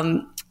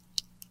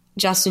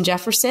Justin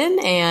Jefferson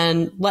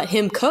and let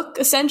him cook,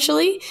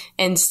 essentially,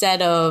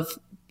 instead of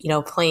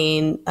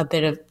playing a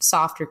bit of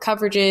softer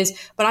coverages.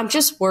 But I'm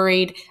just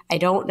worried. I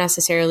don't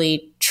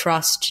necessarily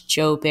trust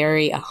Joe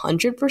Barry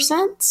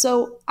 100%.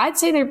 So I'd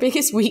say their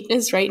biggest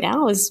weakness right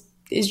now is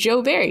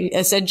Joe Barry,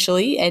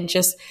 essentially, and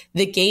just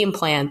the game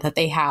plan that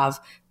they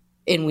have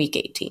in Week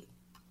 18.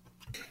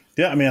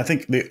 Yeah, I mean, I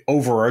think the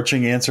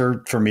overarching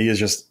answer for me is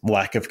just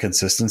lack of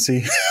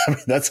consistency. I mean,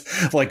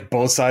 that's like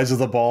both sides of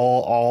the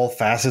ball, all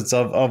facets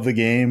of the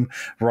game,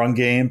 run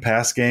game,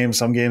 pass game.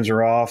 Some games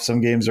are off,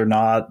 some games are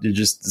not. You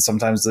just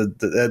sometimes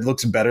it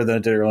looks better than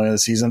it did early in the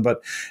season.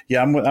 But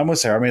yeah, I'm with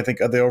Sarah. I mean, I think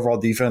the overall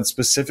defense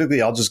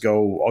specifically, I'll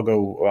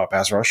go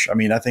pass rush. I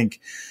mean, I think,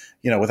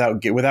 without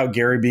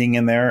Gary being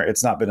in there,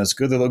 it's not been as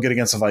good. They'll get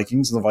against the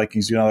Vikings, and the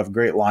Vikings do not have a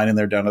great line in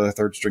there down to their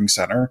third string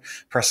center.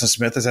 Preston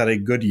Smith has had a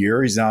good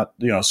year. He's not,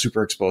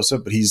 super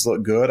explosive, but he's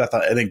looked good. I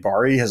think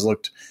Bari has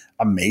looked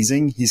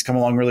amazing. He's come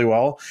along really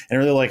well. And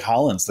I really like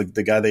Hollins,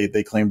 the guy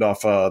they claimed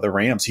off the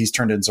Rams. He's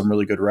turned in some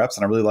really good reps,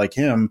 and I really like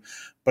him.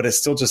 But it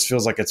still just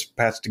feels like it's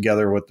patched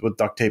together with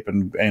duct tape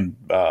and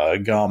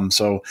gum.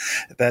 So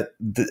that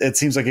it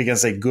seems like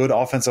against a good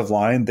offensive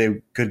line,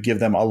 they could give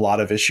them a lot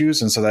of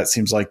issues. And so that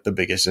seems like the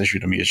biggest issue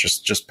to me is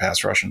just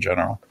pass rush in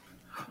general.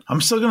 I'm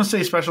still going to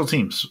say special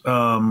teams.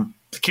 The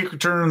kick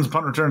returns,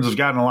 punt returns has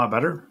gotten a lot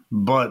better,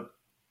 but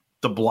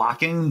the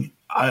blocking,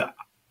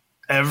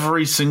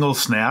 every single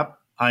snap,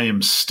 I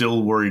am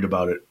still worried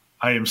about it.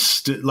 I am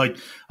still like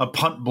a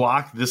punt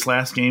block this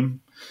last game.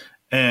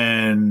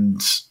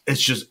 And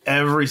it's just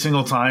every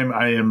single time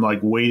I am like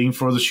waiting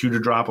for the shoe to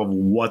drop of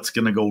what's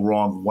going to go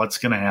wrong, what's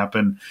going to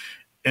happen.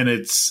 And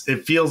it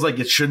feels like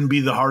it shouldn't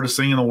be the hardest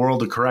thing in the world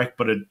to correct,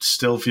 but it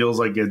still feels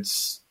like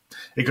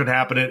it could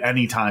happen at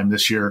any time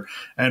this year.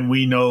 And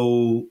we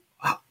know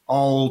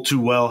all too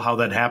well how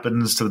that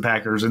happens to the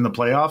Packers in the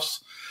playoffs.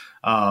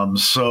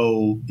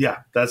 So yeah,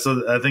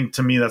 I think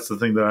to me, that's the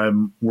thing that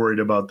I'm worried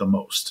about the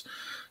most.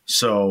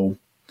 So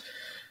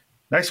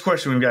next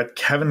question, we've got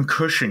Kevin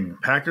Cushing.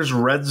 Packers'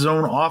 red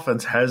zone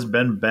offense has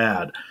been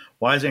bad.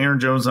 Why is Aaron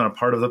Jones not a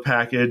part of the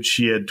package?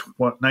 He had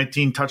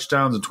 19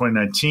 touchdowns in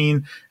 2019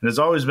 and has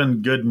always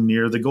been good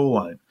near the goal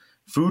line.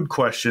 Food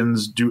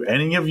questions. Do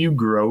any of you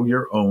grow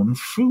your own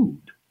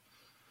food?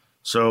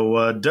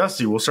 So,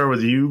 Dusty, we'll start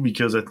with you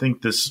because I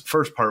think this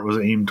first part was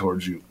aimed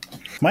towards you.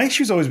 My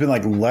issue's always been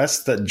like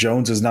less that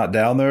Jones is not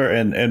down there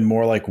and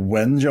more like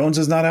when Jones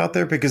is not out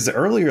there, because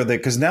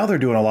because now they're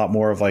doing a lot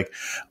more of like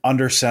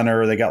under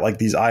center. They got like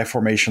these I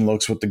formation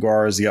looks with the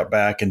guards, the up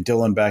back, and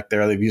Dillon back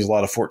there. They've used a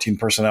lot of 14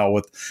 personnel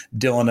with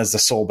Dillon as the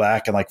sole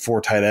back and like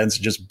 4 tight ends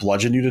to just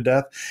bludgeon you to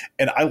death.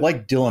 And I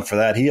like Dillon for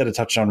that. He had a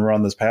touchdown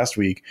run this past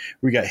week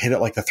where he got hit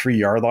at like the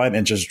 3-yard line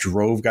and just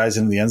drove guys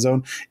into the end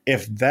zone.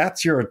 If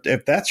that's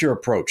your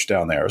approach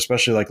down there,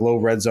 especially like low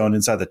red zone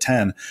inside the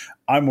 10,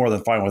 I'm more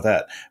than fine with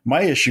that.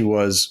 My issue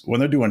was when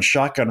they're doing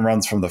shotgun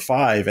runs from the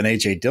 5 and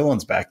A.J.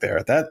 Dillon's back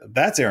there.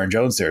 That's Aaron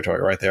Jones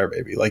territory right there,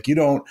 baby. Like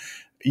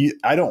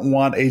I don't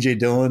want A.J.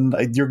 Dillon.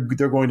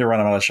 They're going to run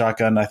him out of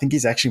shotgun. I think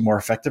he's actually more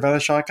effective out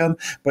of shotgun.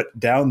 But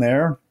down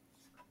there,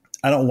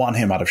 I don't want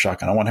him out of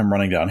shotgun. I want him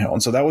running downhill.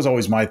 And so that was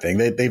always my thing.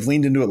 They've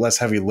leaned into it less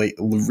heavy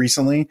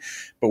recently,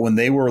 but when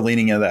they were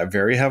leaning into that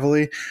very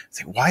heavily,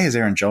 it's like, why is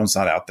Aaron Jones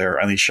not out there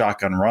on these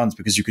shotgun runs?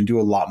 Because you can do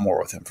a lot more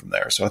with him from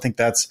there. So I think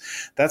that's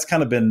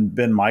kind of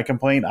been my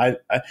complaint.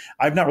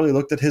 I've not really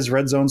looked at his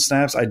red zone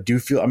snaps. I do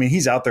feel, I mean,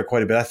 he's out there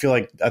quite a bit.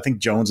 I think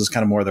Jones is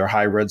kind of more their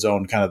high red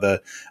zone, kind of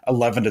the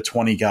 11 to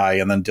 20 guy,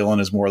 and then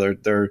Dillon is more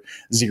their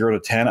 0 to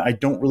 10. I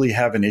don't really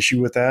have an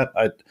issue with that.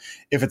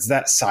 If it's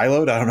that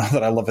siloed, I don't know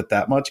that I love it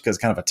that much, because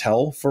kind of a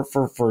tell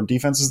for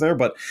defenses there,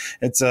 but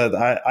it's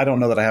I don't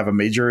know that I have a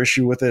major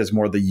issue with it. It's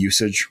more the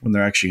usage when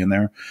they're actually in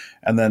there.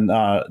 And then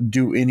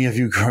do any of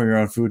you grow your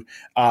own food?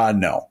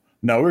 No,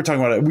 we were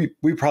talking about it.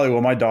 We probably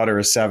will. My daughter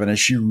is 7 and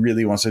she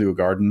really wants to do a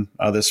garden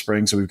this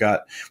spring. So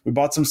we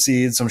bought some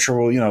seeds. I'm sure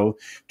we'll,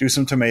 do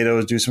some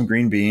tomatoes, do some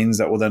green beans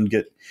that will then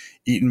get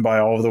eaten by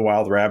all of the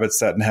wild rabbits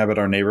that inhabit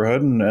our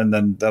neighborhood. And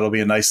then that'll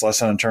be a nice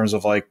lesson in terms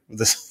of like,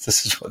 this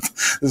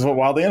is what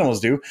wild animals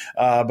do.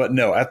 But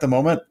no, at the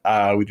moment,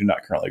 we do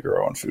not currently grow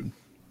our own food.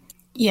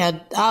 Yeah,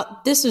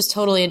 this was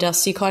totally a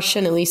Dusty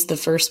question, at least the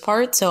first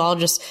part. So I'll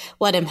just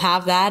let him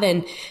have that.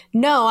 And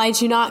no, I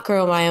do not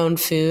grow my own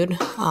food.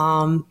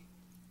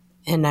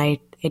 And I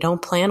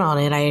don't plan on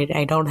it.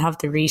 I don't have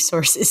the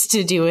resources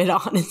to do it,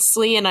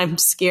 honestly. And I'm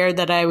scared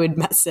that I would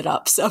mess it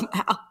up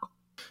somehow.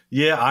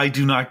 Yeah, I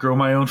do not grow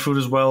my own food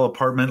as well.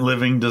 Apartment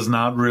living does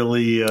not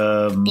really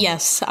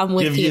yes, I'm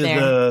with give you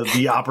there.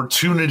 the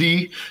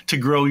opportunity to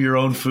grow your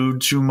own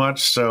food too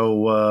much.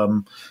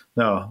 So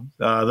no,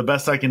 the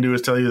best I can do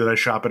is tell you that I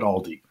shop at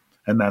Aldi,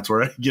 and that's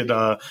where I get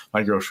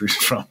my groceries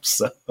from.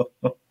 So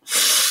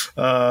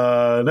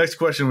next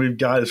question we've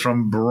got is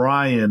from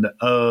Brian.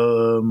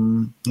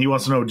 He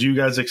wants to know, do you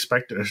guys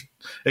expect the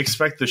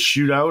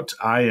shootout?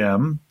 I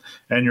am.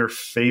 And your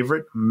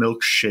favorite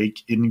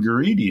milkshake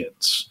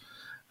ingredients?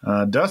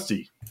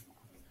 Dusty,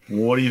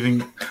 what do you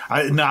think?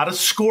 Not a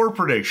score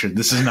prediction.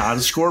 This is not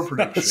a score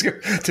prediction.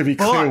 To be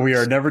clear, we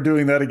are never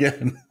doing that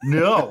again.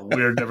 No,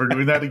 we are never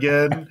doing that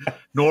again.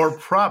 Nor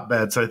prop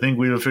bets. I think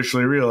we've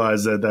officially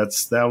realized that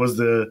that was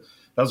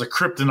a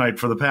kryptonite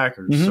for the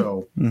Packers.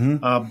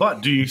 Mm-hmm. So,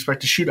 but do you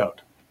expect a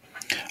shootout?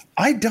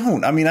 I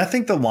don't. I mean, I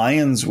think the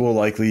Lions will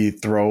likely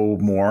throw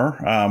more,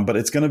 but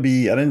it's going to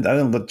be. I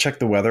didn't check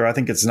the weather. I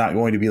think it's not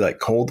going to be like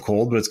cold,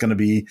 but it's going to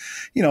be,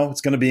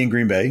 it's going to be in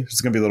Green Bay. It's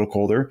going to be a little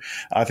colder.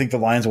 I think the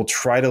Lions will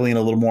try to lean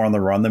a little more on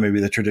the run than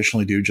maybe they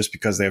traditionally do, just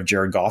because they have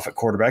Jared Goff at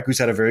quarterback, who's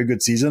had a very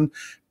good season,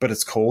 but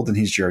it's cold and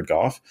he's Jared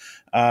Goff.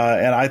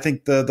 And I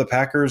think the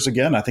Packers,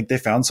 again, I think they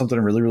found something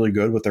really, really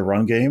good with their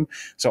run game.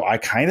 So I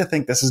kind of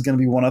think this is going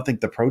to be one. I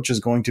think the approach is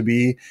going to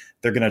be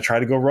they're going to try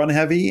to go run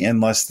heavy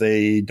unless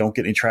they don't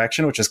get any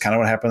traction, which is kind of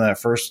what happened in that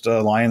first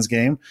Lions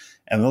game.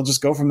 And they'll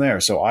just go from there.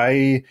 So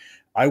I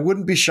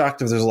wouldn't be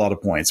shocked if there's a lot of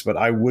points, but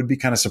I would be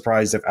kind of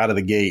surprised if out of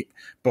the gate,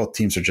 both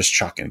teams are just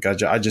chucking.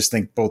 I just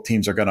think both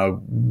teams are going to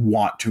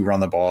want to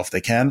run the ball if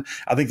they can.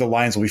 I think the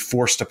Lions will be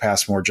forced to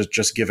pass more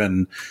just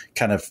given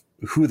kind of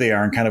who they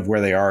are and kind of where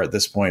they are at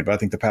this point. But I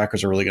think the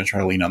Packers are really going to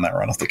try to lean on that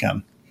run if they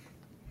can.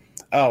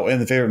 Oh,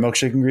 and the favorite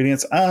milkshake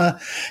ingredients?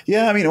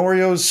 Yeah, I mean,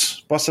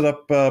 Oreos, busted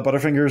up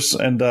Butterfingers,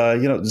 and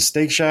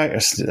Steak Shack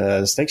has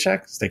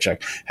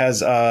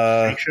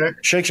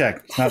Shake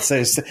Shack. Not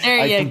say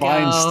I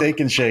combined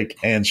Steak and Shake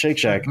and Shake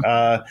Shack.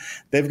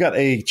 They've got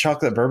a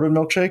chocolate bourbon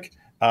milkshake.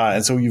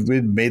 And so you've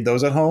made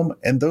those at home,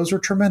 and those are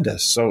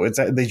tremendous. So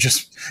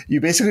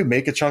you basically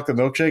make a chocolate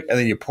milkshake, and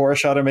then you pour a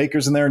shot of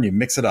Makers in there, and you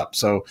mix it up.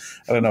 So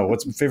I don't know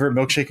what's my favorite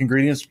milkshake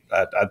ingredients: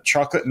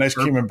 chocolate and ice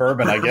cream and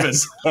bourbon. I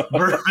guess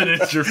bourbon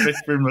is your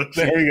favorite milkshake.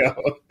 There you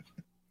go.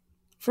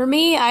 For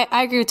me,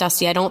 I agree with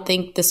Dusty. I don't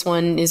think this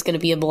one is going to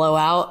be a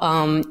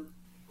blowout.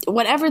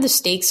 Whatever the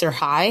stakes are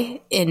high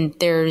and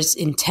there's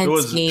intense. It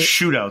was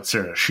shootout,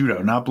 Sarah.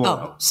 Shootout, not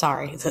blowout. Oh,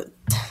 sorry.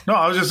 No,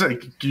 I was just saying,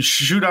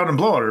 shootout and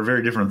blowout are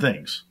very different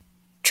things.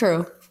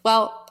 True.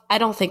 Well, I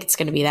don't think it's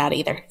going to be that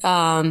either.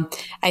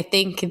 I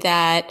think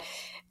that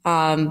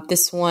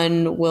this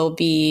one will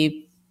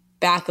be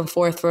back and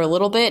forth for a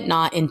little bit,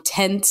 not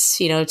intense,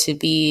 to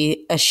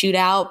be a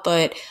shootout,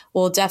 but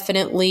we'll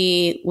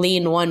definitely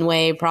lean one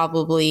way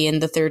probably in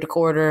the third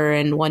quarter,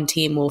 and one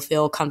team will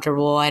feel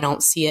comfortable. I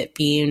don't see it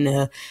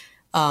being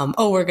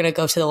we're going to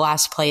go to the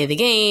last play of the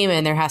game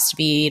and there has to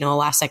be, a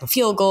last second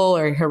field goal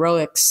or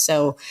heroics.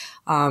 So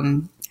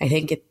I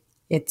think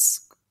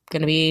it's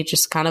going to be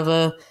just kind of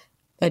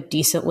a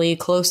decently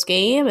close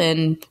game,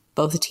 and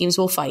both the teams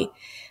will fight.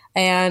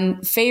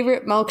 And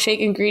favorite milkshake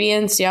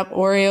ingredients, yep,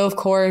 Oreo, of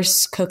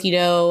course, cookie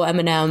dough,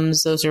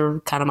 M&Ms. Those are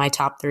kind of my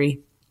top 3.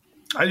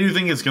 I do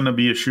think it's going to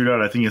be a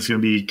shootout. I think it's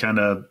going to be kind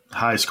of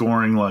high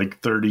scoring,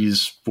 like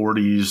 30s,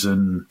 40s,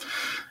 and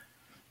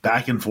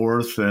back and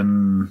forth,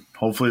 and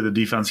hopefully the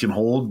defense can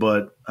hold.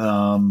 But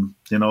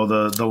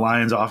the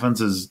Lions offense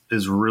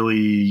is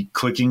really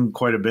clicking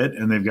quite a bit,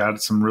 and they've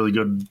got some really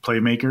good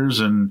playmakers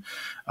and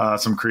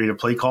some creative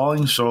play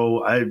calling.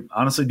 So I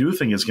honestly do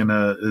think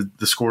the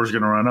score is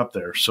gonna run up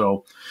there.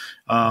 So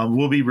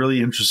will be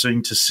really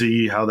interesting to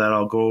see how that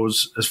all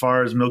goes. As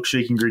far as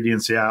milkshake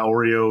ingredients, yeah,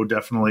 Oreo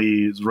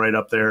definitely is right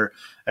up there.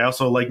 I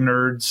also like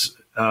Nerds,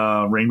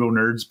 Rainbow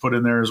Nerds put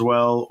in there as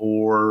well,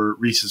 or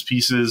Reese's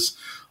Pieces.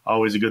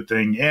 Always a good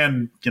thing.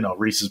 And,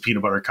 Reese's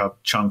Peanut Butter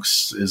Cup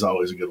Chunks is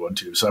always a good one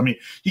too. So, I mean,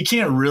 you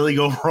can't really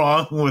go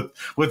wrong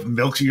with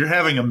milk. You're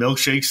having a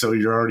milkshake, so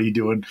you're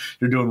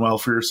doing well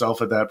for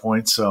yourself at that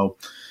point. So,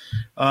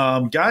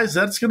 guys,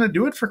 that's going to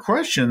do it for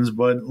questions,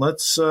 but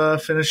let's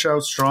finish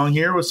out strong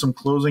here with some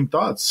closing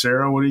thoughts.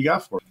 Sarah, what do you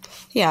got for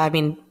us? Yeah, I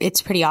mean,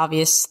 it's pretty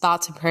obvious.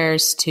 Thoughts and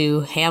prayers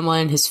to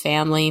Hamlin, his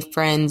family,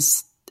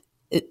 friends,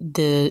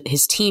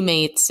 his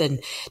teammates,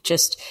 and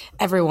just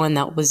everyone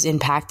that was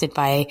impacted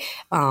by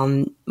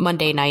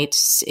Monday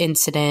night's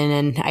incident.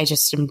 And I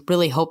just am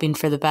really hoping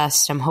for the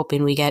best. I'm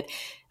hoping we get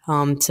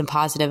some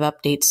positive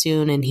updates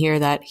soon and hear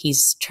that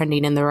he's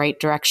trending in the right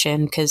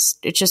direction, because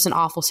it's just an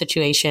awful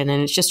situation.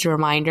 And it's just a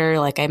reminder,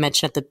 like I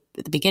mentioned at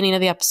the beginning of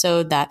the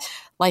episode, that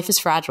life is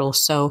fragile.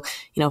 So,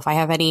 if I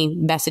have any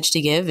message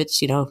to give,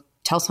 it's,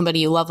 tell somebody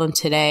you love them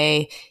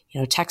today,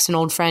 text an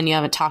old friend you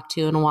haven't talked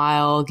to in a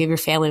while, give your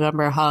family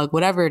member a hug,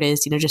 whatever it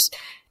is,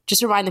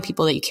 just remind the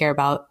people that you care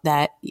about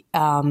that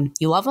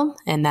you love them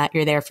and that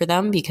you're there for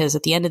them, because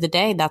at the end of the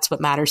day, that's what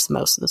matters the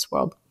most in this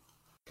world.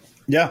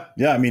 Yeah.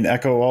 I mean,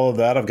 echo all of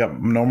that. I've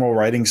got normal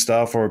writing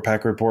stuff, or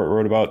Packer Report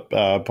wrote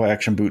about play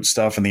action boot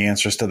stuff and the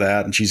answers to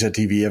that. And Cheesehead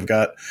TV, I've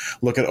got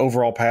look at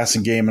overall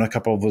passing game and a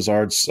couple of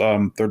Lazard's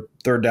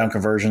third down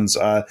conversions.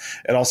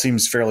 It all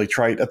seems fairly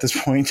trite at this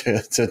point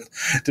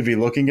to be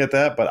looking at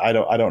that, but I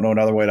don't know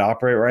another way to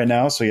operate right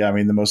now. So yeah, I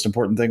mean, the most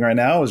important thing right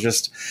now is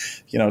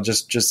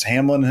just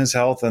Hamlin and his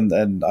health.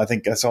 And I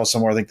think I saw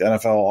somewhere, I think the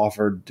NFL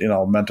offered,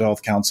 mental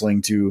health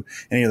counseling to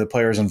any of the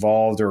players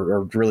involved,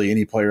 or really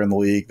any player in the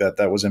league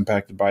that was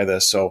impacted by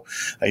this. So,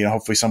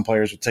 hopefully some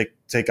players will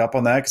take up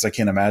on that, because I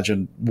can't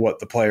imagine what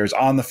the players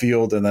on the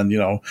field and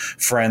then,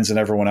 friends and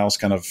everyone else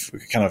kind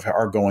of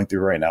are going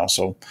through right now.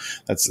 So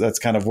that's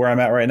kind of where I'm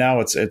at right now.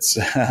 It's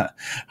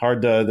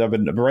hard to, I've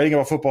been writing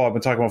about football. I've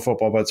been talking about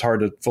football, but it's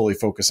hard to fully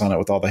focus on it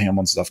with all the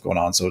Hamlin stuff going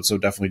on. So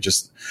definitely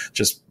just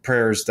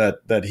prayers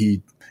that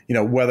he,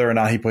 whether or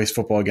not he plays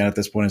football again at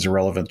this point is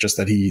irrelevant. Just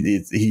that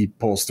he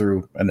pulls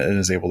through and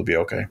is able to be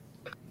okay.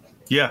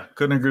 Yeah,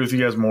 couldn't agree with you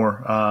guys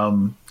more.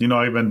 I've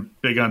been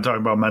big on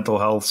talking about mental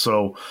health.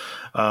 So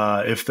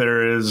if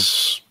there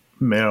is,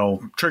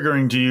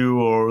 triggering to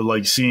you, or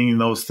like seeing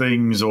those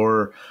things,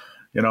 or,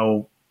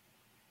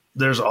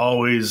 there's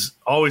always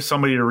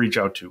somebody to reach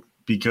out to,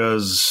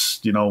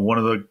 because, one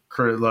of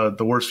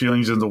the worst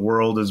feelings in the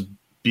world is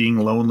being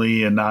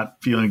lonely and not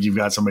feeling like you've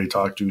got somebody to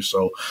talk to.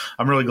 So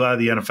I'm really glad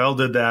the NFL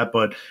did that.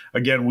 But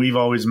again, we've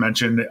always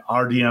mentioned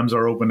our DMs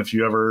are open. If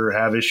you ever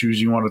have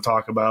issues you want to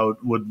talk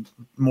about, would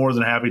more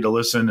than happy to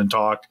listen and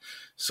talk.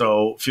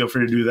 So feel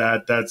free to do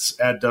that. That's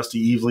at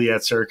Dusty Evely,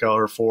 at Sarah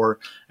Keller 4,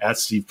 at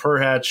Steve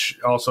Perhatch.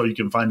 Also, you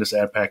can find us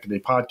at Pack a Day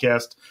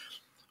Podcast.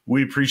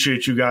 We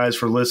appreciate you guys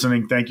for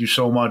listening. Thank you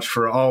so much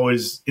for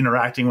always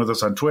interacting with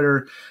us on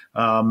Twitter.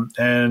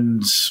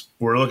 And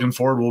we're looking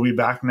forward. We'll be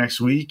back next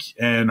week,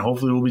 and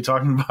hopefully we'll be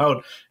talking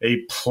about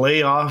a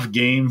playoff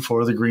game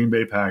for the Green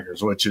Bay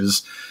Packers, which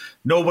is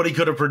nobody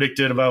could have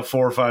predicted about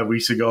 4 or 5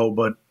 weeks ago,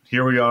 but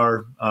here we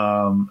are.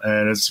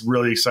 And it's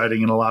really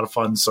exciting and a lot of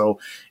fun. So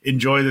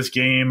enjoy this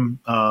game.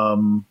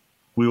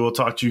 We will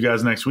talk to you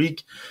guys next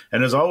week.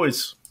 And as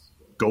always,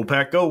 go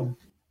Pack, go.